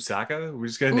 Moussaka. We're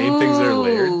just gonna name things that are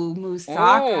layered.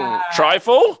 Moussaka.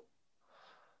 Trifle.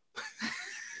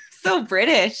 So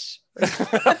British. Even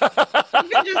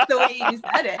just the way you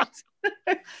said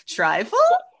it. Trifle.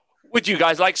 Would you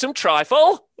guys like some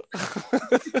trifle?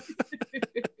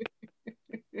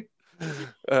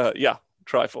 Yeah,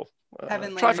 trifle.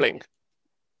 Trifling.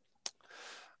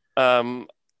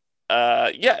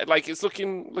 Yeah, like it's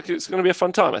looking it's going to be a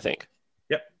fun time, I think.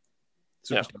 Yep.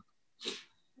 Super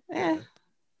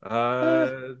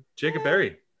Jacob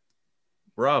Berry.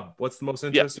 Rob, what's the most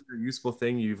interesting or useful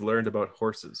thing you've learned about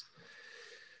horses?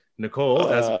 Nicole,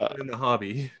 as a woman in the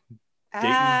hobby.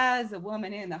 As a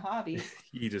woman in the hobby.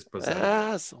 He just puts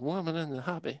as a woman in the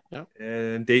hobby. Yeah.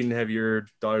 And Dayton, have your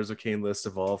Daughters of Cain list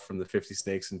evolved from the 50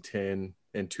 snakes and 10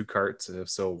 and 2 carts? And if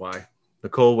so, why?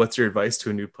 Nicole, what's your advice to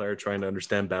a new player trying to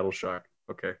understand Battle Shock?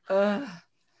 Okay.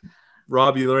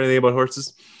 Rob, you learn anything about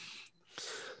horses?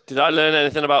 Did I learn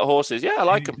anything about horses? Yeah, I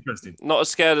like them. Not as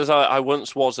scared as I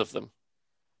once was of them.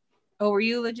 Oh, were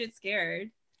you legit scared?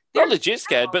 Not legit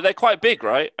scared, but they're quite big,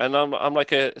 right? And I'm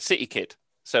like a city kid.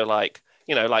 So, like,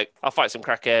 you know, like I'll fight some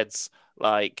crackheads,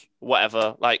 like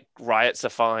whatever, like riots are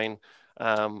fine.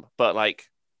 But like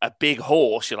a big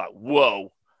horse, you're like,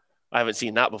 whoa, I haven't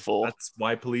seen that before. That's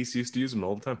why police used to use them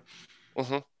all the time.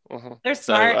 They're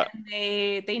smart and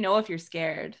they know if you're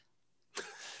scared.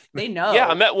 They know. Yeah,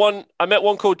 I met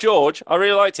one called George. I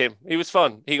really liked him. He was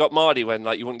fun. He got Mardy when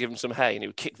like you wouldn't give him some hay and he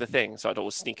would kick the thing. So I'd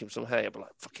always sneak him some hay. I'd be like,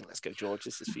 fucking let's go, George.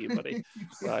 This is for you, buddy.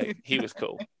 Like, he was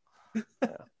cool.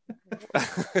 Yeah.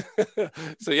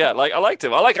 So yeah, like I liked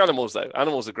him. I like animals though.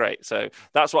 Animals are great. So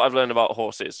that's what I've learned about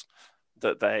horses.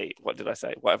 What did I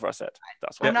say? Whatever I said.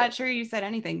 That's what I'm not sure you said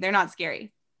anything. They're not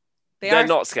scary. They're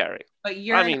not scary. But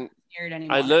you're not scared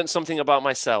anymore. I learned something about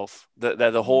myself that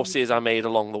they're the horses I made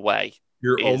along the way.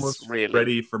 You're almost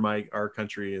ready for our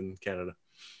country in Canada.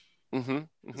 I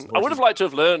would have liked to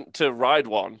have learned to ride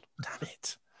one. Damn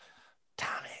it.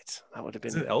 That would have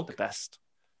been the best.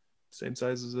 Same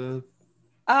size as a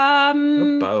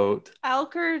about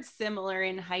elk are similar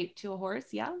in height to a horse,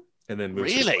 yeah. And then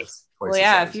moose really? Twice well,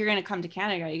 yeah. If you're gonna come to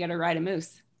Canada, you got to ride a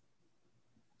moose.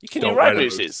 Can you ride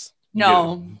mooses?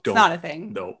 No, it's not a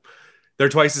thing. No, they're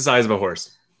twice the size of a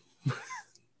horse.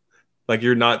 Like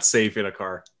you're not safe in a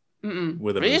car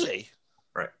with a moose. Really?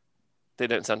 Right. They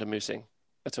don't sound amusing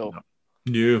at all.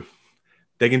 No.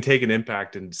 They can take an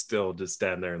impact and still just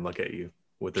stand there and look at you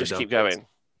with their just keep going.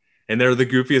 And they're the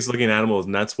goofiest looking animals,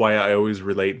 and that's why I always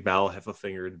relate Val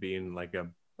Heffelfinger to being like a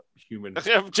human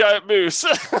giant moose.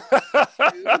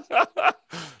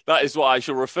 That is what I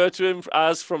shall refer to him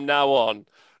as from now on.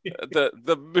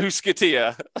 The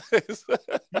Musketeer. He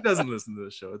doesn't listen to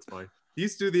the show. It's fine. He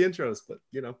used to do the intros, but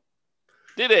you know.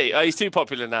 Did he? Oh, he's too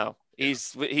popular now.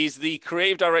 He's the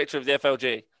creative director of the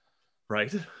FLG.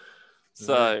 Right.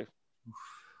 So.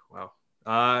 Wow.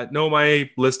 No, my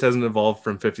list hasn't evolved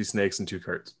from 50 snakes and 2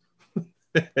 carts.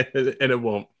 And it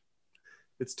won't.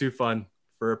 It's too fun.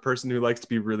 For a person who likes to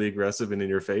be really aggressive and in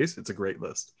your face, it's a great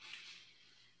list.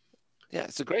 Yeah,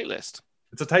 it's a great list.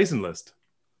 It's a Tyson list.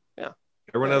 Yeah.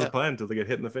 Everyone has a plan until they get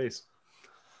hit in the face.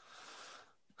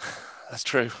 That's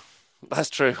true.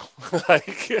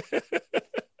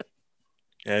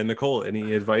 And Nicole,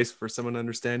 any advice for someone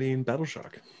understanding Battle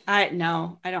Shock?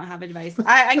 No, I don't have advice.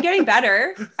 I'm getting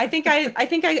better. I think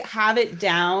I have it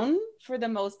down for the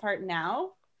most part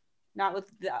now. Not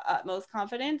with the utmost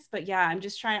confidence, but yeah, I'm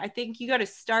just trying. I think you got to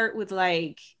start with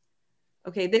like,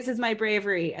 okay, this is my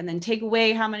bravery, and then take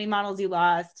away how many models you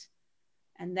lost,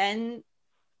 and then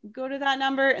go to that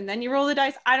number, and then you roll the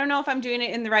dice. I don't know if I'm doing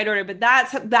it in the right order, but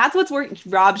that's what's working.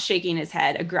 Rob's shaking his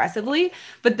head aggressively,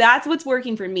 but that's what's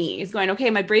working for me, is going, okay,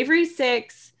 my bravery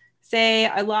 6, say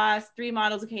I lost 3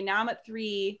 models. Okay, now I'm at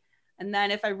 3. And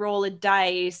then if I roll a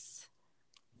dice,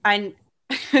 I'm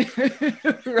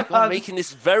You're making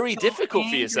this very difficult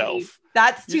for yourself.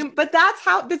 That's but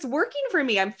that's working for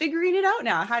me. I'm figuring it out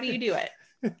now. How do you do it?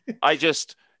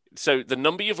 So the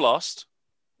number you've lost,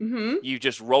 you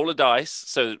just roll a dice.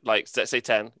 So like, let's say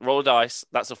 10, roll a dice.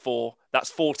 That's a 4. That's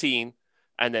 14.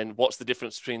 And then what's the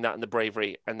difference between that and the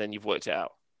bravery? And then you've worked it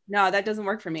out. No, that doesn't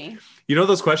work for me. You know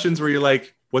those questions where you're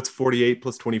like, what's 48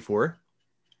 plus 24?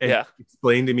 And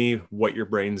explain to me what your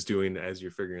brain's doing as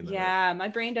you're figuring that out. Yeah, my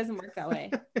brain doesn't work that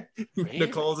way.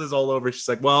 Nicole's is all over. She's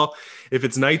like, well, if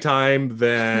it's nighttime,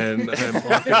 then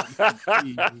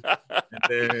and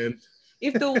then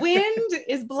if the wind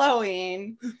is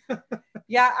blowing,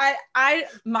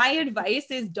 my advice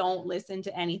is don't listen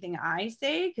to anything I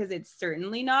say, because it's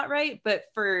certainly not right. But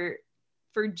for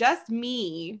just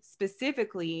me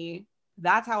specifically,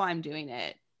 that's how I'm doing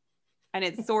it, and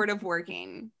it's sort of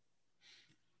working.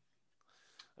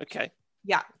 Okay.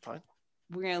 Yeah. Fine.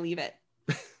 We're gonna leave it.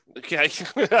 Okay. I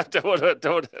don't want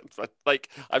to. Like,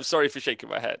 I'm sorry for shaking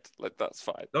my head. Like, that's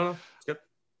fine. No, it's good.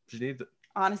 You need it.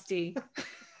 Honesty.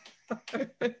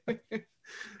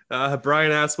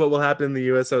 Brian asks, what will happen in the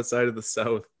U.S. outside of the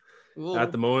South? Ooh.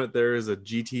 At the moment, there is a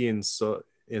GT in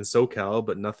SoCal,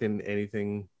 but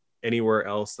anything anywhere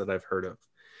else that I've heard of.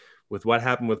 With what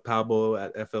happened with Pablo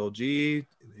at FLG,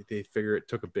 they figure it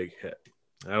took a big hit.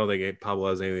 I don't think Pablo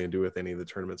has anything to do with any of the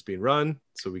tournaments being run,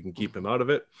 so we can keep him out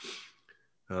of it.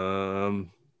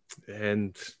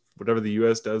 And whatever the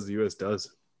U.S. does, the U.S. does.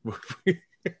 They're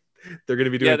going to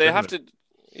be doing. Yeah, they have to.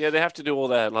 Yeah, they have to do all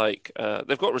their like.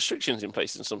 They've got restrictions in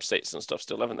place in some states and stuff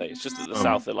still, haven't they? It's just that the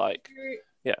South are like.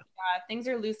 Yeah. Things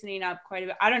are loosening up quite a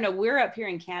bit. I don't know. We're up here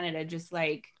in Canada, just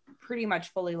like pretty much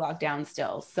fully locked down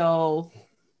still. So.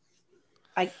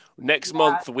 Next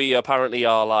month we apparently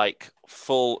are like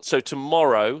full. So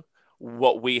tomorrow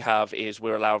what we have is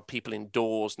we're allowed people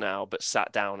indoors now, but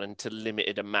sat down and to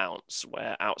limited amounts,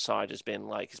 where outside has been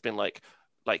like, it's been like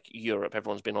Europe,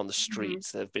 everyone's been on the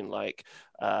streets. They've been like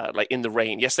in the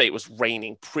rain. Yesterday it was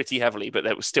raining pretty heavily, but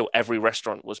there was still, every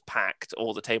restaurant was packed,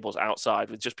 all the tables outside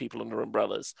with just people under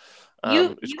umbrellas.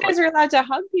 You guys are allowed to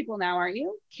hug people now, aren't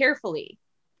you? Carefully.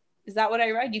 Is that what I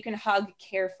read? You can hug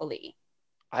carefully.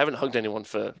 I haven't hugged anyone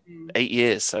for 8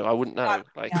 years, so I wouldn't know.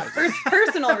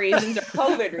 Personal reasons or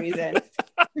COVID reasons.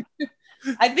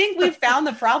 I think we've found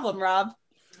the problem, Rob.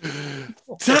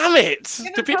 Damn it!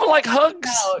 Do people like hugs?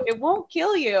 No, it won't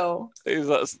kill you. Is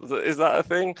that a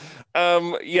thing?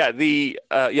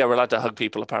 We're allowed to hug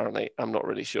people. Apparently, I'm not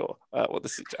really sure what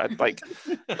this is.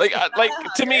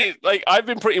 To me, like I've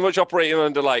been pretty much operating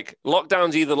under like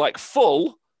lockdowns, either like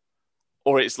full,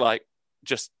 or it's like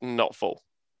just not full.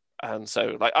 And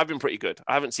so, like, I've been pretty good.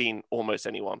 I haven't seen almost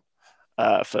anyone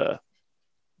for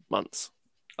months.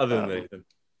 Other than Nathan.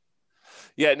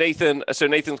 Yeah, Nathan. So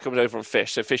Nathan's coming over from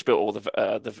Fish. So Fish built all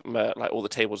all the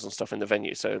tables and stuff in the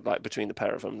venue. So like between the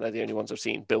pair of them, they're the only ones I've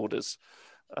seen builders.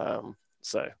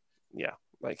 So yeah,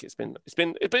 like it's been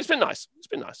nice. It's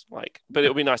been nice. Like, but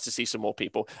it'll be nice to see some more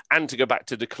people and to go back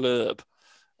to the club.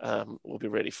 Will be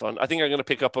really fun. I think I'm going to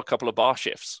pick up a couple of bar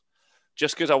shifts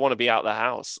just because I want to be out of the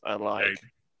house and like.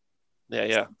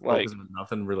 Yeah. Like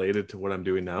nothing related to what I'm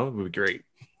doing now. It would be great.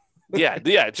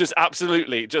 yeah, just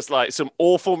absolutely. Just like some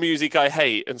awful music I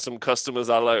hate and some customers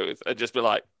I loathe. And just be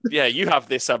like, yeah, you have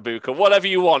this, Sambuca. Whatever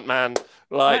you want, man.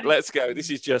 Like, let's go. This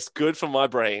is just good for my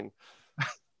brain.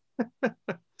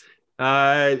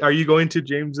 Are you going to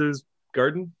James's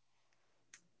Garden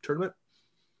tournament?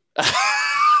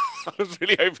 I was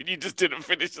really hoping you just didn't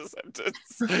finish the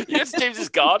sentence. Yes, James's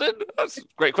Garden? That's a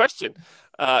great question.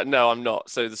 No, I'm not.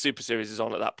 So the Super Series is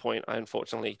on at that point. I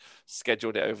unfortunately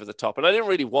scheduled it over the top. And I didn't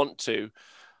really want to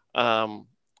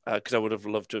because I would have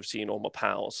loved to have seen all my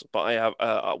pals. But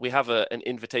we have an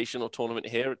invitational tournament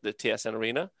here at the TSN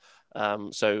Arena.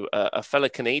 So a fellow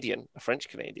Canadian, a French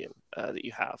Canadian that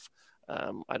you have.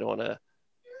 I don't want to...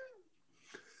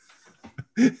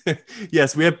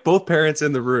 Yes, we have both parents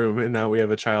in the room, and now we have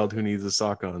a child who needs a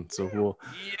sock on. So we'll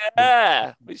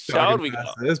which child we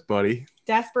got? This buddy.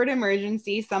 Desperate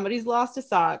emergency. Somebody's lost a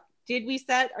sock. Did we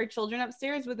set our children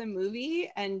upstairs with a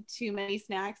movie and too many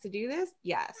snacks to do this?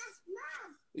 Yes.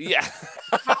 Yeah.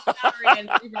 Half an hour in,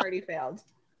 we've already failed.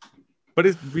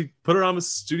 But we put it on with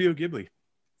Studio Ghibli. It's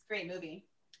a great movie.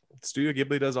 Studio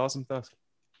Ghibli does awesome stuff.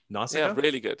 Nausicaa? Yeah,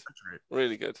 really good.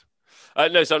 Really good.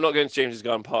 No, so I'm not going to James's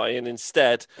Garden Party, and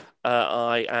instead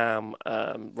I am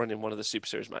running one of the Super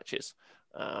Series matches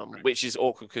which is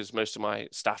awkward because most of my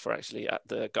staff are actually at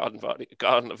the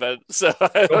garden event, so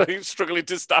I'm struggling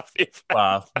to staff the event.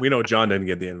 Wow, we know John didn't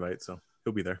get the invite, so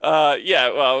he'll be there.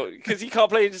 Yeah, well, because he can't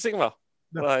play Age of Sigmar.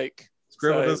 No. Like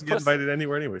Scribble doesn't get invited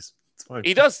anywhere, anyways. It's fine.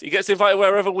 He does. He gets invited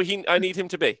wherever I need him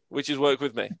to be, which is work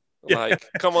with me. Like,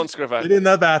 come on, Scrivo. Get in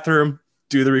that bathroom.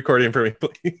 Do the recording for me,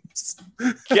 please.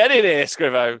 Get in here,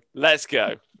 Scrivo. Let's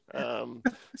go.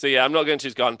 So yeah, I'm not going to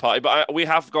his garden party, but we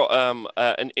have got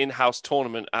an in-house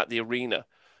tournament at the arena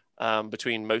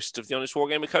between most of the Honest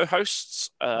Wargamer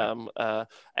co-hosts.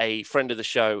 A friend of the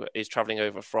show is traveling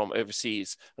over from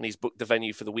overseas, and he's booked the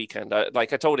venue for the weekend. I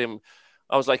told him,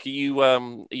 I was like, are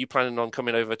you planning on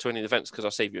coming over to any of the events? Because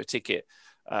I'll save you a ticket.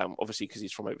 Obviously, because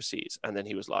he's from overseas. And then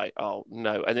he was like, oh,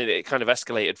 no. And then it kind of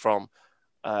escalated from,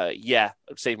 yeah,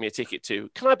 save me a ticket to,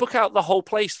 can I book out the whole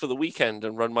place for the weekend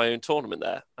and run my own tournament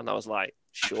there? And I was like,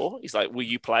 sure. He's like, will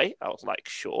you play? I was like,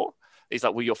 sure. He's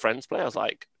like, will your friends play? I was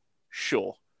like,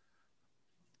 sure.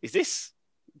 This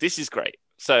is great.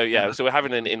 So, yeah, so we're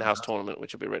having an in-house tournament,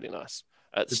 which will be really nice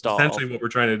at the start. Essentially what we're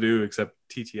trying to do, except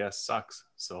TTS sucks,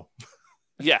 so...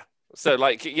 Yeah. So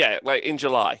like in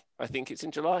July, I think it's in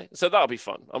July. So that'll be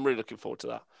fun. I'm really looking forward to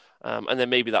that. And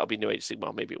then maybe that'll be New Age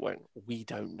Sigmar. Maybe it won't. We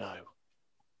don't know.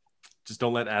 Just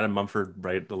don't let Adam Mumford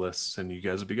write the lists and you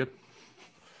guys will be good.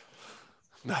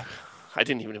 No, I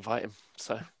didn't even invite him.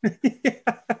 So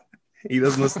he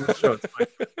doesn't listen to the show. It's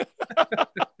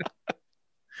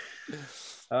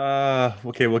fine.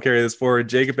 Okay, we'll carry this forward.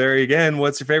 Jacob Barry again.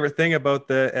 What's your favorite thing about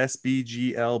the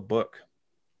SBGL book?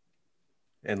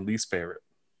 And least favorite?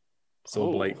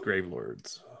 Soul Blight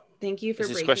Gravelords. Thank you for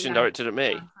this question directed at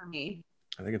me. For me.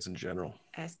 I think it's in general.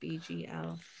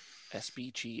 SBGL.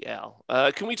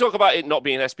 Can we talk about it not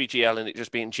being SBGL and it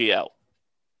just being GL?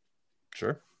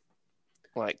 Sure.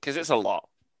 Like, because it's a lot.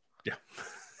 Yeah.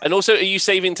 And also, are you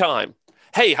saving time?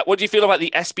 Hey, what do you feel about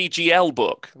the SBGL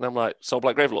book? And I'm like, Soul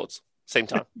Blight Gravelords. Same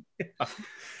time. Yeah.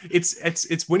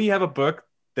 It's when you have a book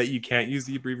that you can't use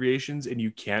the abbreviations and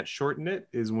you can't shorten it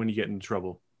is when you get in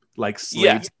trouble. Like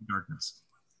Slaves to Darkness.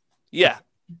 Yeah.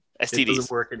 STDs. It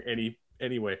doesn't work in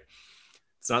any way.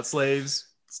 It's not slaves.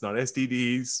 It's not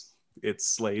STDs. It's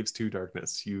Slaves to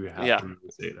Darkness. You have to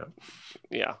say it out.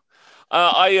 Yeah.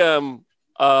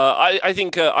 I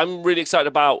think I'm really excited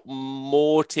about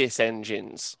Mortis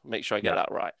engines. Make sure I get that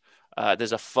right.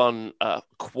 There's a fun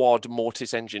quad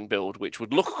Mortis engine build, which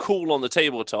would look cool on the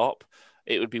tabletop.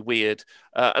 It would be weird.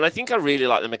 And I think I really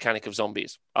like the mechanic of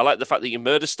zombies. I like the fact that you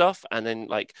murder stuff and then,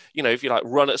 like, you know, if you like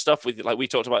run at stuff with, like we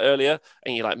talked about earlier,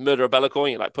 and you like murder a Be'lakor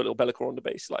and you like put a little Be'lakor on the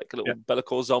base, like a little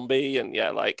Be'lakor zombie, and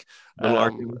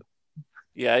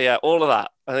all of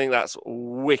that. I think that's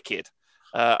wicked.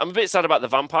 I'm a bit sad about the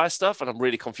vampire stuff, and I'm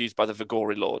really confused by the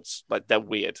Vigori Lords. Like, they're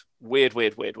weird. Weird.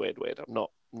 I'm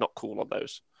not cool on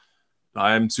those.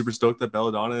 I'm super stoked that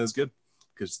Belladonna is good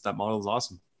because that model is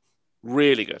awesome.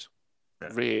 Really good. Yeah.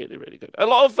 Really, really good. A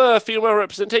lot of female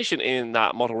representation in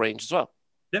that model range as well.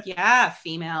 Yeah,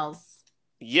 females.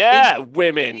 Yeah,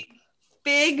 women.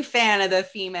 Big fan of the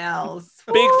females.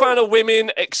 Big fan of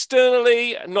women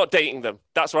externally, not dating them.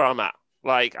 That's where I'm at.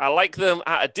 Like, I like them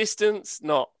at a distance,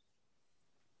 not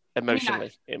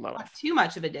emotionally in my life. Not too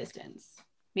much of a distance.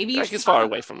 Maybe you should as far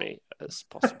away from me as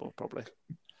possible, probably.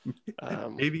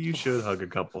 Maybe you should hug a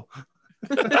couple.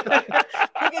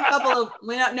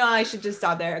 I should just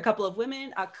stop there. A couple of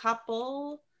women, a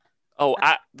couple. Oh,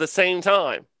 at the same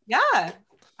time. Yeah,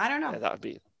 I don't know. Yeah,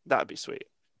 that'd be sweet.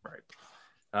 Right.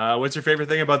 What's your favorite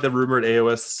thing about the rumored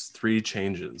AOS 3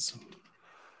 changes?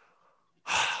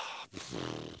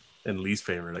 And least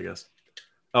favorite, I guess.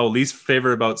 Oh, least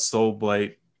favorite about Soul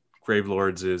Blight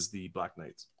Gravelords is the Black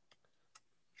Knights.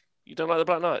 You don't like the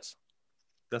Black Knights?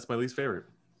 That's my least favorite.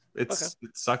 It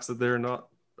sucks that they're not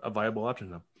a viable option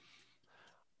now.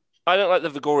 I don't like the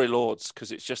Vigori Lords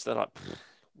because it's just they're like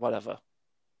whatever.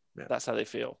 Yeah. That's how they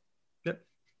feel. Yep.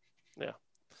 Yeah.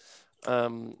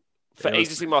 For Age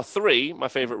of Sigmar 3, my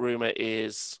favorite rumor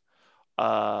is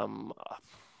I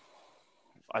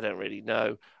don't really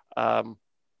know.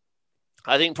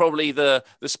 I think probably the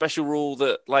special rule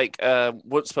that, like,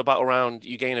 once per battle round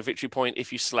you gain a victory point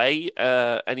if you slay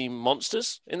any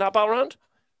monsters in that battle round.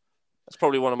 That's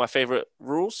probably one of my favorite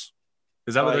rules.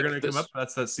 Is that what they're going to come up?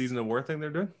 That's that Season of War thing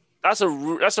they're doing? That's a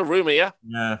rumor, yeah.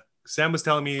 Yeah. Sam was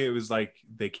telling me it was like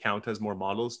they count as more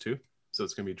models too. So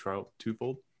it's going to be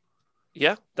twofold.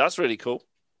 Yeah, that's really cool.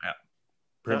 Yeah.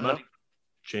 Print money.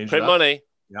 Print money.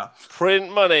 Yeah.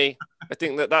 Print money. I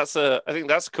think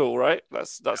that's cool, right?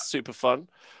 That's super fun.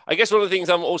 I guess one of the things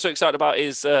I'm also excited about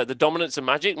is the dominance of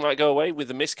magic might go away with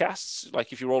the miscasts.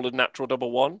 Like if you roll a natural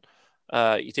 1/1,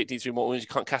 you take D3 more wounds, you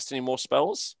can't cast any more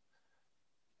spells.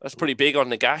 That's pretty big on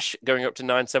Nagash, going up to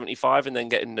 975 and then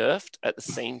getting nerfed at the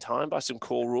same time by some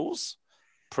core rules.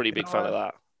 Pretty big fan of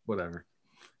that. Whatever.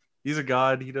 He's a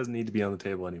god. He doesn't need to be on the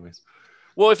table anyways.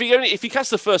 Well, if you cast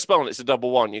the first spell and it's a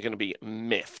 1/1, you're going to be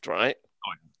miffed, right?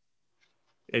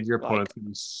 And your opponent's going to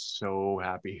be so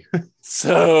happy.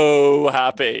 So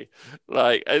happy.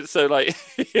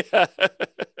 Yeah.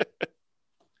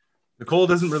 Nicole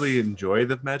doesn't really enjoy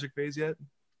the Magic phase yet.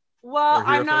 Well,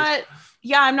 I'm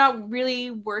not really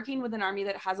working with an army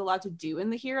that has a lot to do in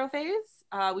the hero phase.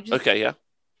 I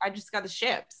just got the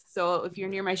ships. So if you're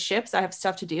near my ships, I have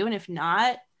stuff to do. And if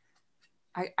not,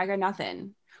 I got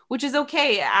nothing, which is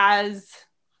okay as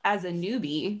a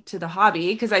newbie to the hobby,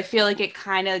 because I feel like it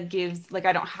kind of gives, like,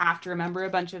 I don't have to remember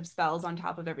a bunch of spells on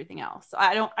top of everything else. So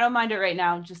I don't mind it right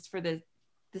now, just for the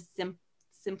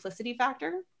simplicity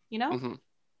factor, you know? Mm-hmm.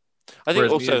 I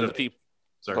think also the people.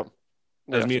 Sorry.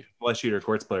 As me, a flesh eater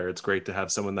quartz player, it's great to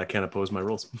have someone that can oppose my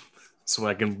rules, so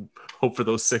I can hope for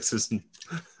those 6s.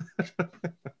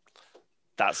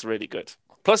 That's really good.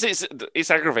 Plus,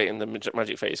 it's aggravating the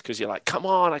magic phase, because you're like, come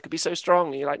on, I could be so strong.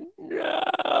 And you're like,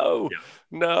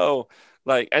 no.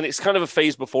 Like, and it's kind of a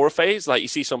phase before a phase. Like, you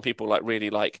see some people like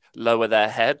really like lower their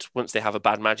head once they have a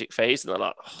bad magic phase, and they're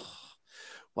like, oh,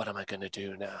 what am I going to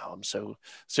do now? I'm so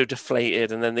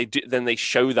deflated. And then they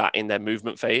show that in their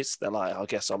movement phase. They're like, I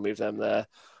guess I'll move them there.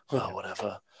 Oh,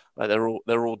 whatever. Like,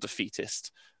 they're all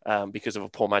defeatist because of a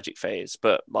poor magic phase.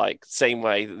 But like, same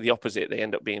way, the opposite, they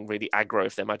end up being really aggro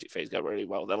if their magic phase go really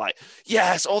well. They're like,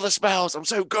 yes, all the spells, I'm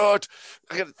so good.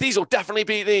 These will definitely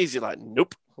beat these. You're like,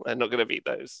 nope, they're not going to beat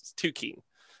those. It's too keen.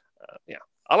 Yeah.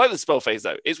 I like the spell phase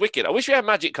though. It's wicked. I wish we had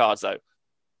magic cards though.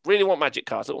 Really want magic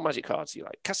cards, little magic cards. You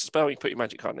like cast a spell, you put your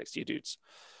magic card next to your dudes.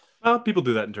 Well, people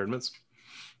do that in tournaments.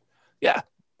 Yeah,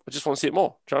 I just want to see it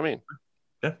more. Do you know what I mean?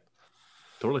 Yeah,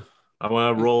 totally. I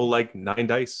want to roll like 9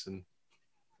 dice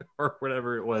or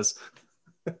whatever it was,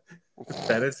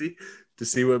 fantasy, to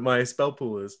see what my spell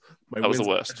pool is. That was the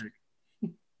worst.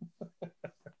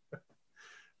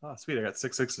 Oh, sweet! I got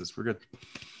 6 6s. We're good.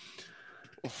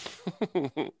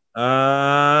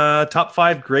 Top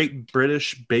 5 Great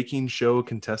British Baking Show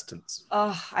contestants.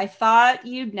 Oh, I thought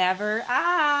you'd never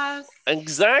ask.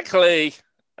 Exactly.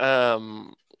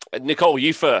 Nicole,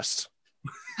 you first.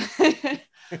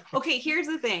 Okay, here's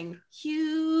the thing.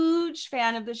 Huge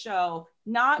fan of the show.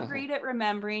 Not great at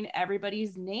remembering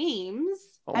everybody's names.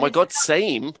 Oh my God,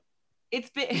 same. It's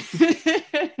been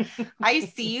I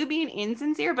see you being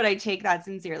insincere, but I take that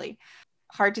sincerely.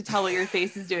 Hard to tell what your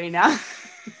face is doing now.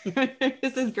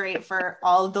 This is great for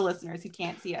all of the listeners who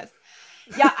can't see us.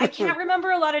 Yeah, I can't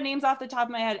remember a lot of names off the top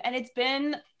of my head. And it's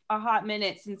been a hot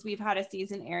minute since we've had a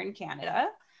season air in Canada.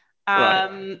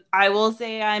 Right. I will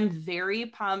say I'm very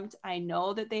pumped. I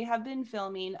know that they have been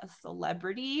filming a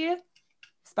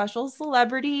special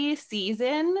celebrity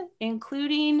season,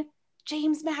 including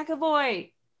James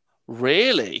McAvoy.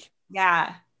 Really?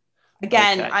 Yeah.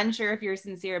 Again, okay. Unsure if you're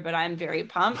sincere, but I'm very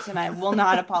pumped and I will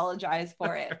not apologize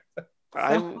for it.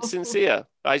 I'm sincere.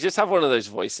 I just have one of those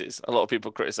voices. A lot of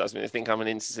people criticize me. They think I'm an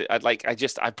insincere.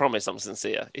 I promise I'm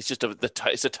sincere. It's just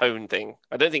it's a tone thing.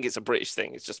 I don't think it's a British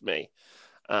thing. It's just me.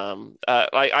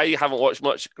 I haven't watched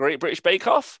much Great British Bake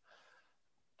Off.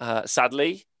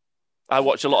 Sadly, I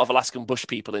watch a lot of Alaskan Bush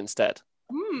People instead.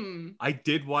 I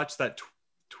did watch that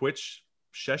Twitch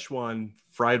Szechuan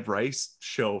fried rice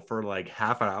show for like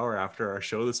half an hour after our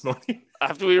show this morning.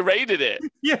 After we raided it.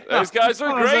 Yeah. Those guys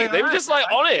were great. They were just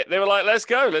like on it. They were like, let's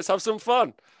go. Let's have some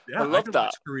fun. Yeah, I love that.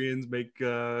 Watch Koreans make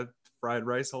fried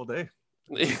rice all day.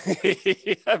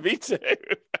 Yeah, me too.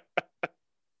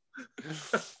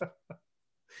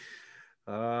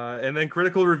 And then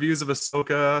critical reviews of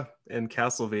Ahsoka and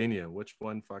Castlevania. Which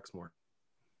one fucks more?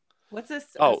 What's this?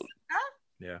 Oh,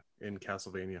 yeah, in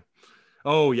Castlevania.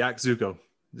 Oh, Yazuki.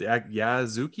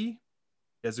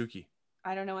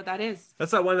 I don't know what that is.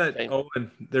 That's that one that. Oh, and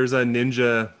there's a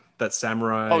ninja, that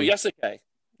samurai. Oh, Yasuke.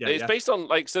 Yeah, it's based on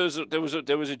like there was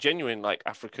a genuine like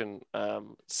African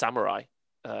samurai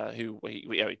who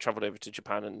he traveled over to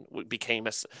Japan and became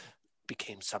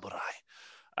samurai.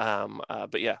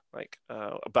 But yeah,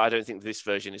 but I don't think this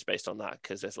version is based on that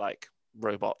because there's like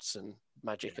robots and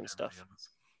magic and stuff.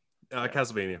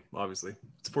 Castlevania, obviously,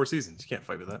 it's 4 seasons. You can't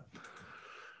fight with that.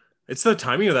 It's the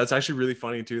timing of that's actually really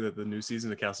funny too. That the new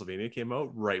season of Castlevania came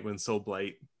out right when Soul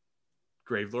Blight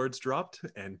Gravelords dropped,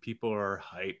 and people are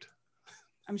hyped.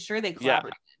 I'm sure they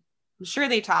collaborated. Yeah. I'm sure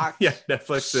they talked. Yeah,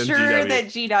 Netflix and sure GW. That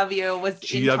GW was.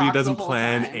 GW doesn't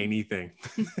plan anything.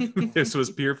 This was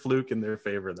pure fluke in their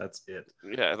favor. That's it.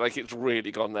 Yeah, like it's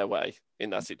really gone their way in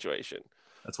that situation.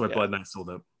 That's why Blood Knight sold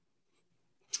out.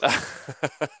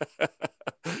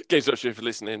 GameStop, if you're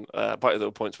listening, Bite of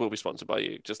the Points will be sponsored by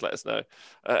you. Just let us know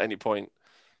at any point.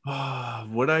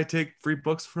 Would I take free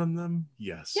books from them?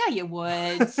 Yes. Yeah, you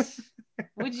would.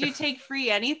 Would you take free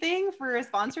anything for a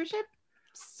sponsorship?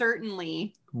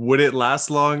 Certainly. Would it last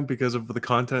long because of the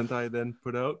content I then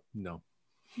put out? No.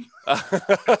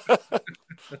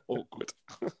 Awkward.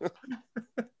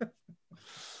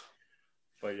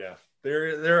 But yeah,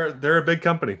 they're a big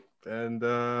company, and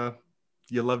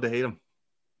you love to hate them,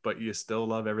 but you still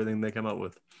love everything they come out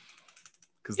with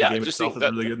because the game itself is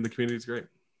really good and the community is great.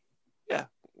 Yeah,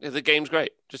 the game's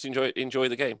great. Just enjoy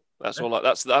the game. That's all.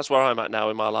 That's where I'm at now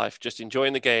in my life. Just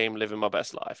enjoying the game, living my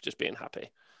best life, just being happy.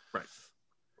 Right.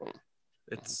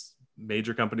 It's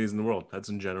major companies in the world. That's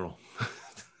in general.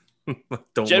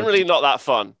 Generally not that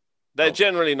fun. They're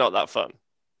generally not that fun.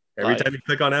 Every time you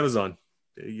click on Amazon,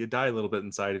 you die a little bit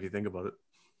inside if you think about it.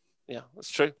 Yeah,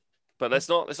 that's true. But let's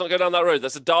not go down that road.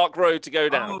 That's a dark road to go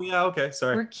down. Oh yeah, okay.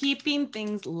 Sorry. We're keeping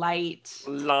things light,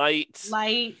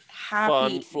 happy,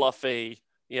 fun, fluffy.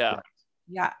 Yeah.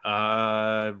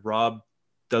 Yeah. Rob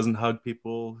doesn't hug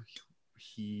people.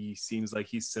 He seems like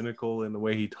he's cynical in the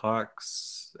way he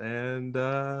talks, and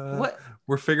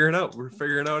we're figuring out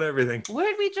everything. What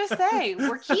did we just say?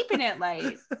 We're keeping it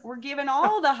light. We're giving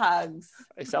all the hugs.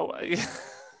 I'm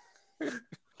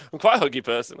quite a huggy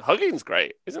person. Hugging's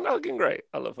great. Isn't hugging great?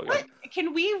 I love hugging. What?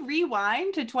 Can we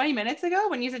rewind to 20 minutes ago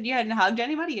when you said you hadn't hugged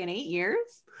anybody in 8 years?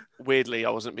 Weirdly, I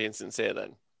wasn't being sincere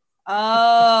then.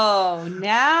 Oh,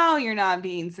 now you're not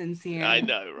being sincere. I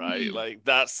know, right? Like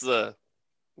that's the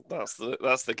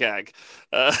gag.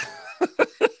 But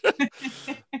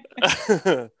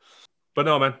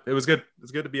no, man, it was good.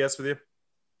 It's good to BS with you.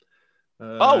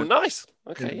 Oh, nice.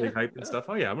 Okay. Big hype and stuff.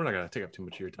 Oh yeah, we're not gonna take up too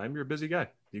much of your time. You're a busy guy.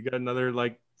 You got another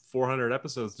like 400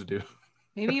 episodes to do.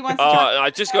 Maybe he wants to. I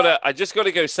just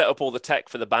gotta go set up all the tech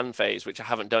for the band phase, which I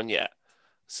haven't done yet.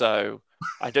 So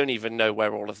I don't even know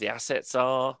where all of the assets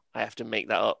are. I have to make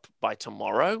that up by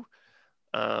tomorrow.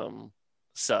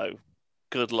 So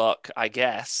good luck, I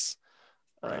guess,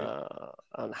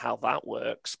 on how that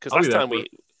works. Because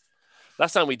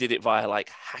last time we did it via like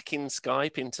hacking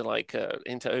Skype into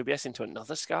OBS into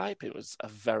another Skype. It was a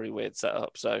very weird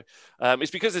setup. So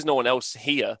it's because there's no one else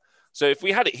here. So if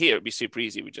we had it here, it'd be super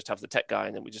easy. We just have the tech guy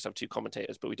and then we just have two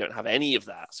commentators, but we don't have any of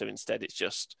that. So instead it's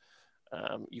just,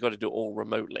 you got to do it all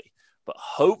remotely. But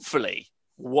hopefully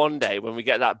one day when we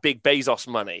get that big Bezos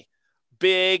money,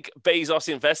 big Bezos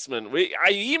investment,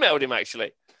 I emailed him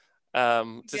actually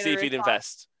to see if he'd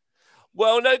invest.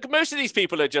 Well, no, most of these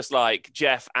people are just like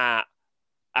Jeff at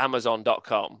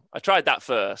Amazon.com. I tried that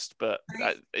first, but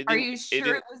are you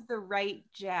sure it was the right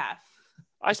Jeff?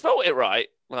 I spelled it right,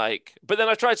 but then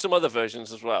I tried some other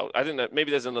versions as well. I didn't know.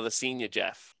 Maybe there's another senior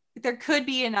Jeff. There could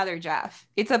be another Jeff.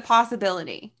 It's a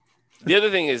possibility. The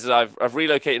other thing is I've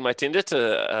relocated my Tinder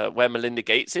to where Melinda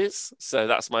Gates is, so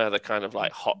that's my other kind of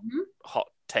like hot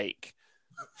take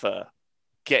for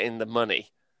getting the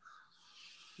money.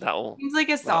 Seems like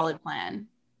a solid plan.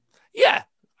 Yeah,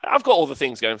 I've got all the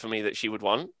things going for me that she would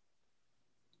want.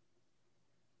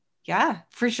 Yeah,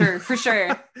 for sure.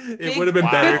 It would have been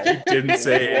better if you didn't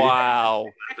say it. Wow.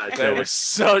 There was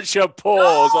such a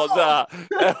pause on that.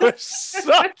 There was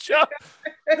such a...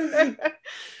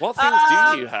 What things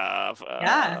do you have?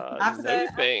 Yeah, absolutely.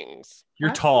 No things.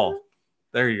 You're tall.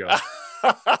 There you go.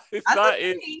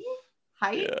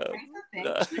 Height.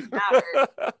 Yeah. Matter,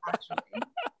 actually.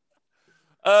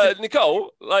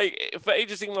 Nicole, for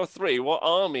Age of Sigmar 3, what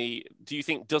army do you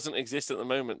think doesn't exist at the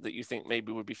moment that you think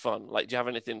maybe would be fun? Do you have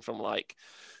anything from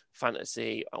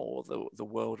fantasy or the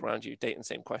world around you? Date and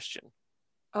same question.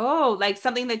 Oh,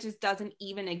 something that just doesn't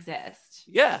even exist.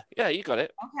 Yeah, you got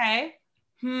it. Okay.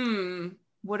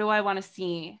 What do I want to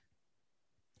see?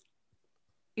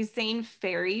 Is saying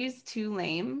fairies too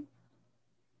lame?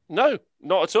 No,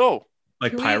 not at all.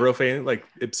 Pyrophane,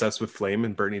 obsessed with flame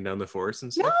and burning down the forest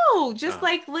and stuff? No, just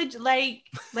a little.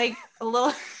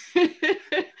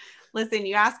 Listen,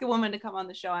 you ask a woman to come on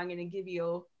the show, I'm gonna give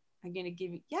you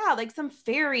some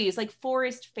fairies,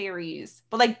 forest fairies,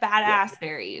 but badass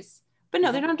fairies. But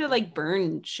no, they don't have to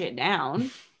burn shit down.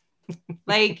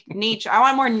 Nature. I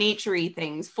want more naturey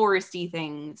things, foresty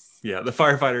things. Yeah, the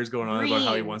firefighter's going on about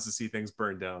how he wants to see things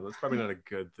burned down. That's probably not a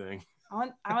good thing.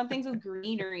 I want things with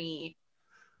greenery.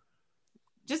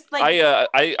 Just I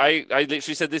literally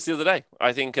said this the other day.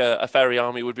 I think a fairy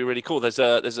army would be really cool. There's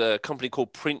a company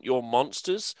called Print Your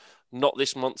Monsters. Not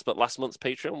this month's, but last month's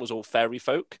Patreon was all fairy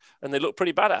folk, and they look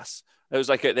pretty badass. It was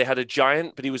they had a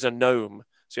giant, but he was a gnome.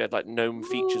 So he had gnome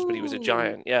features, but he was a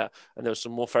giant. Yeah, and there was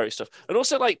some more fairy stuff, and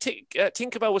also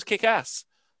Tinkerbell was kick ass.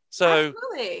 So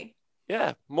absolutely.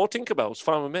 Yeah, more Tinkerbell's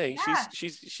fine with me. Yeah.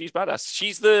 She's badass.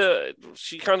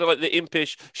 She kind of like the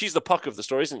impish. She's the Puck of the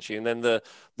story, isn't she? And then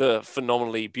the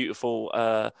phenomenally beautiful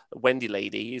Wendy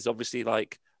lady is obviously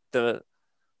like the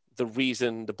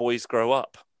reason the boys grow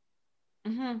up.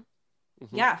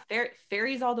 Yeah,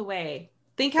 fairies all the way.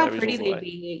 Think how pretty they'd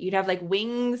be. You'd have like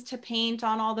wings to paint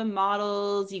on all the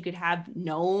models. You could have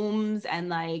gnomes and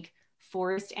like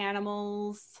forest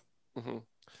animals.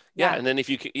 Yeah, and then if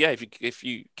you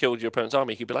killed your opponent's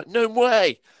army, you'd be like, no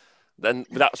way. Then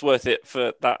that's worth it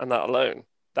for that and that alone.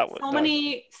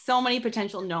 So many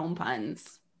potential gnome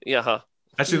puns. Yeah.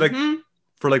 Actually, like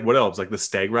for like what else? Like the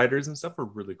stag riders and stuff were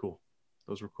really cool.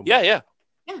 Those were cool. Yeah.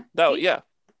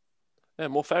 Yeah,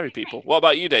 more fairy people. What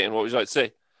about you, Dayton? What would you like to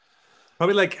say?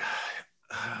 Probably like,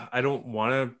 I don't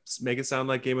want to make it sound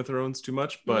like Game of Thrones too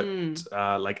much, but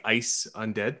like ice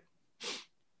undead,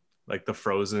 like the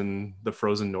frozen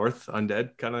north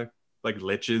undead, kind of like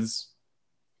liches.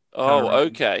 Oh,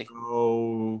 okay.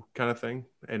 Kind of thing,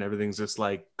 and everything's just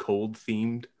like cold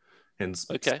themed and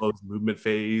slows movement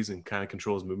phase and kind of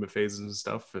controls movement phases and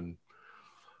stuff. And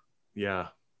yeah,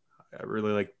 I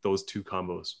really like those two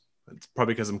combos. It's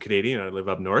probably because I'm Canadian and I live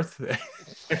up north.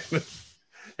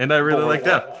 And I really like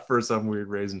that for some weird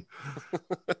reason.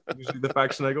 Usually the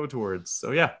faction I go towards.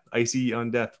 So yeah, icy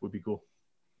undeath would be cool.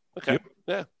 Okay.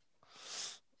 Yeah.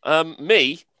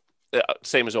 Me,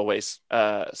 same as always.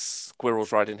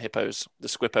 Squirrels riding hippos. The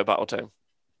Squippo battle tome.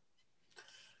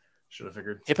 Should have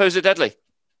figured. Hippos are deadly.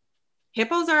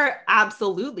 Hippos are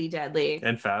absolutely deadly.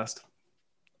 And fast.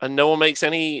 And no one makes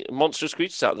any monstrous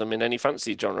creatures out of them in any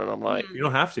fantasy genre. And I'm like, you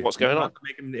don't have to. What's going on? You don't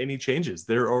have to make any changes.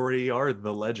 There already are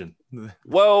the legend.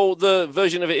 Well, the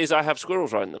version of it is I have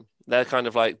squirrels riding them. They're kind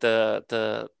of like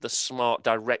the smart,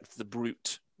 direct, the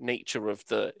brute nature of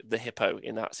the hippo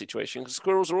in that situation. Because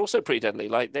squirrels are also pretty deadly.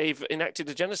 Like they've enacted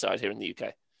a genocide here in the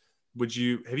UK.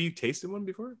 Have you tasted one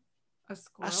before? A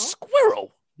squirrel? A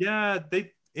squirrel? Yeah,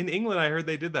 in England I heard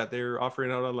they did that. They were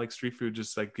offering out on like street food,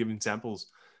 just like giving samples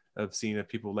of seeing if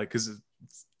people like, because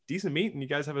it's decent meat and you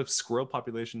guys have a squirrel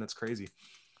population that's crazy.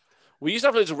 We used to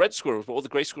have loads of red squirrels, but all the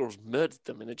grey squirrels murdered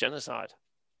them in a genocide.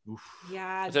 Oof.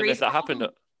 Yeah, I don't know if that happened.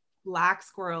 Black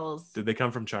squirrels. Did they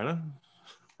come from China?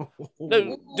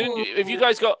 No, if you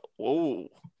guys got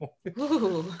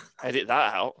edit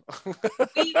that out.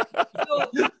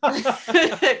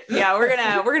 Yeah,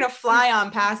 we're gonna fly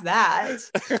on past that.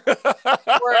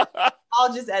 Or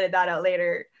I'll just edit that out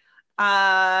later.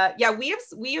 Yeah, we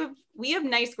have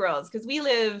nice squirrels because we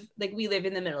live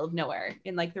in the middle of nowhere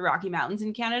in like the Rocky Mountains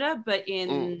in Canada, but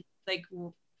like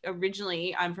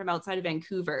originally I'm from outside of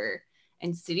Vancouver,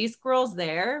 and city squirrels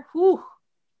there,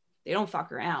 they don't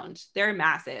fuck around. They're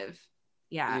massive.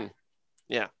 Yeah.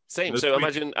 Yeah, same. So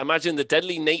imagine the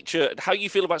deadly nature. How you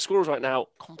feel about squirrels right now,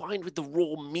 combined with the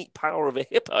raw meat power of a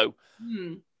hippo,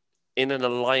 in an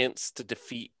alliance to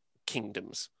defeat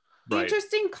kingdoms. Right.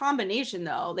 Interesting combination,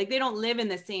 though. Like they don't live in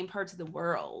the same parts of the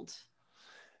world.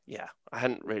 Yeah, I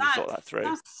hadn't really thought that through.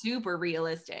 Not super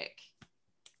realistic.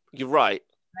 You're right.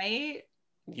 Right.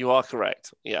 You are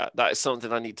correct. Yeah, that is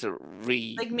something I need to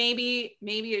read. Like maybe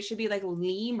it should be like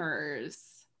lemurs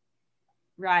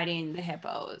riding the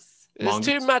hippos. It's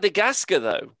too Madagascar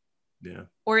though. Yeah.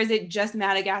 Or is it just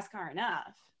Madagascar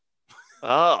enough?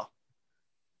 Oh,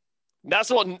 that's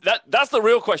the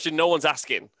real question no one's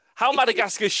asking. How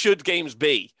Madagascar should games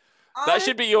be? Honestly, that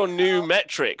should be your new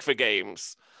metric for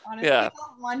games. Honestly, I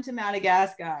don't want to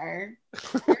Madagascar.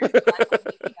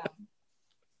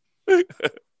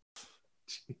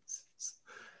 Jesus.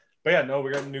 But yeah, no,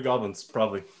 we got new goblins,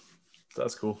 probably. So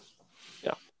that's cool.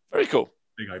 Yeah, very cool.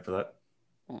 Big hype for that.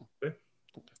 Okay.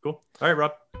 Cool. All right,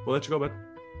 Rob, we'll let you go, bud.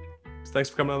 Thanks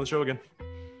for coming on the show again.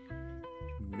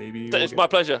 It's my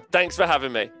pleasure. Thanks for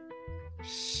having me.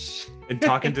 And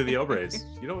talking to the Obrays.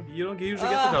 You don't usually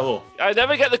get the double. I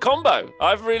never get the combo.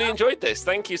 I've really enjoyed this.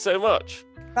 Thank you so much.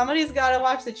 Somebody's got to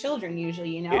watch the children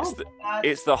usually, you know?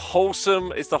 It's the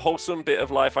wholesome bit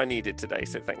of life I needed today,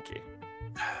 so thank you.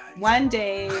 One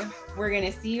day we're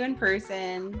going to see you in person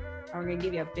and we're going to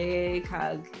give you a big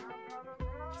hug.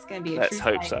 It's going to be a Let's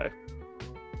hope so.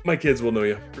 My kids will know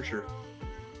you for sure.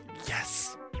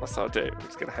 Yes. That's what I'll do. I'm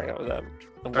just going to hang out with them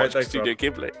and All watch right, Studio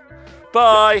Ghibli.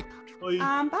 Bye.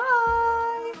 Bye. Bye.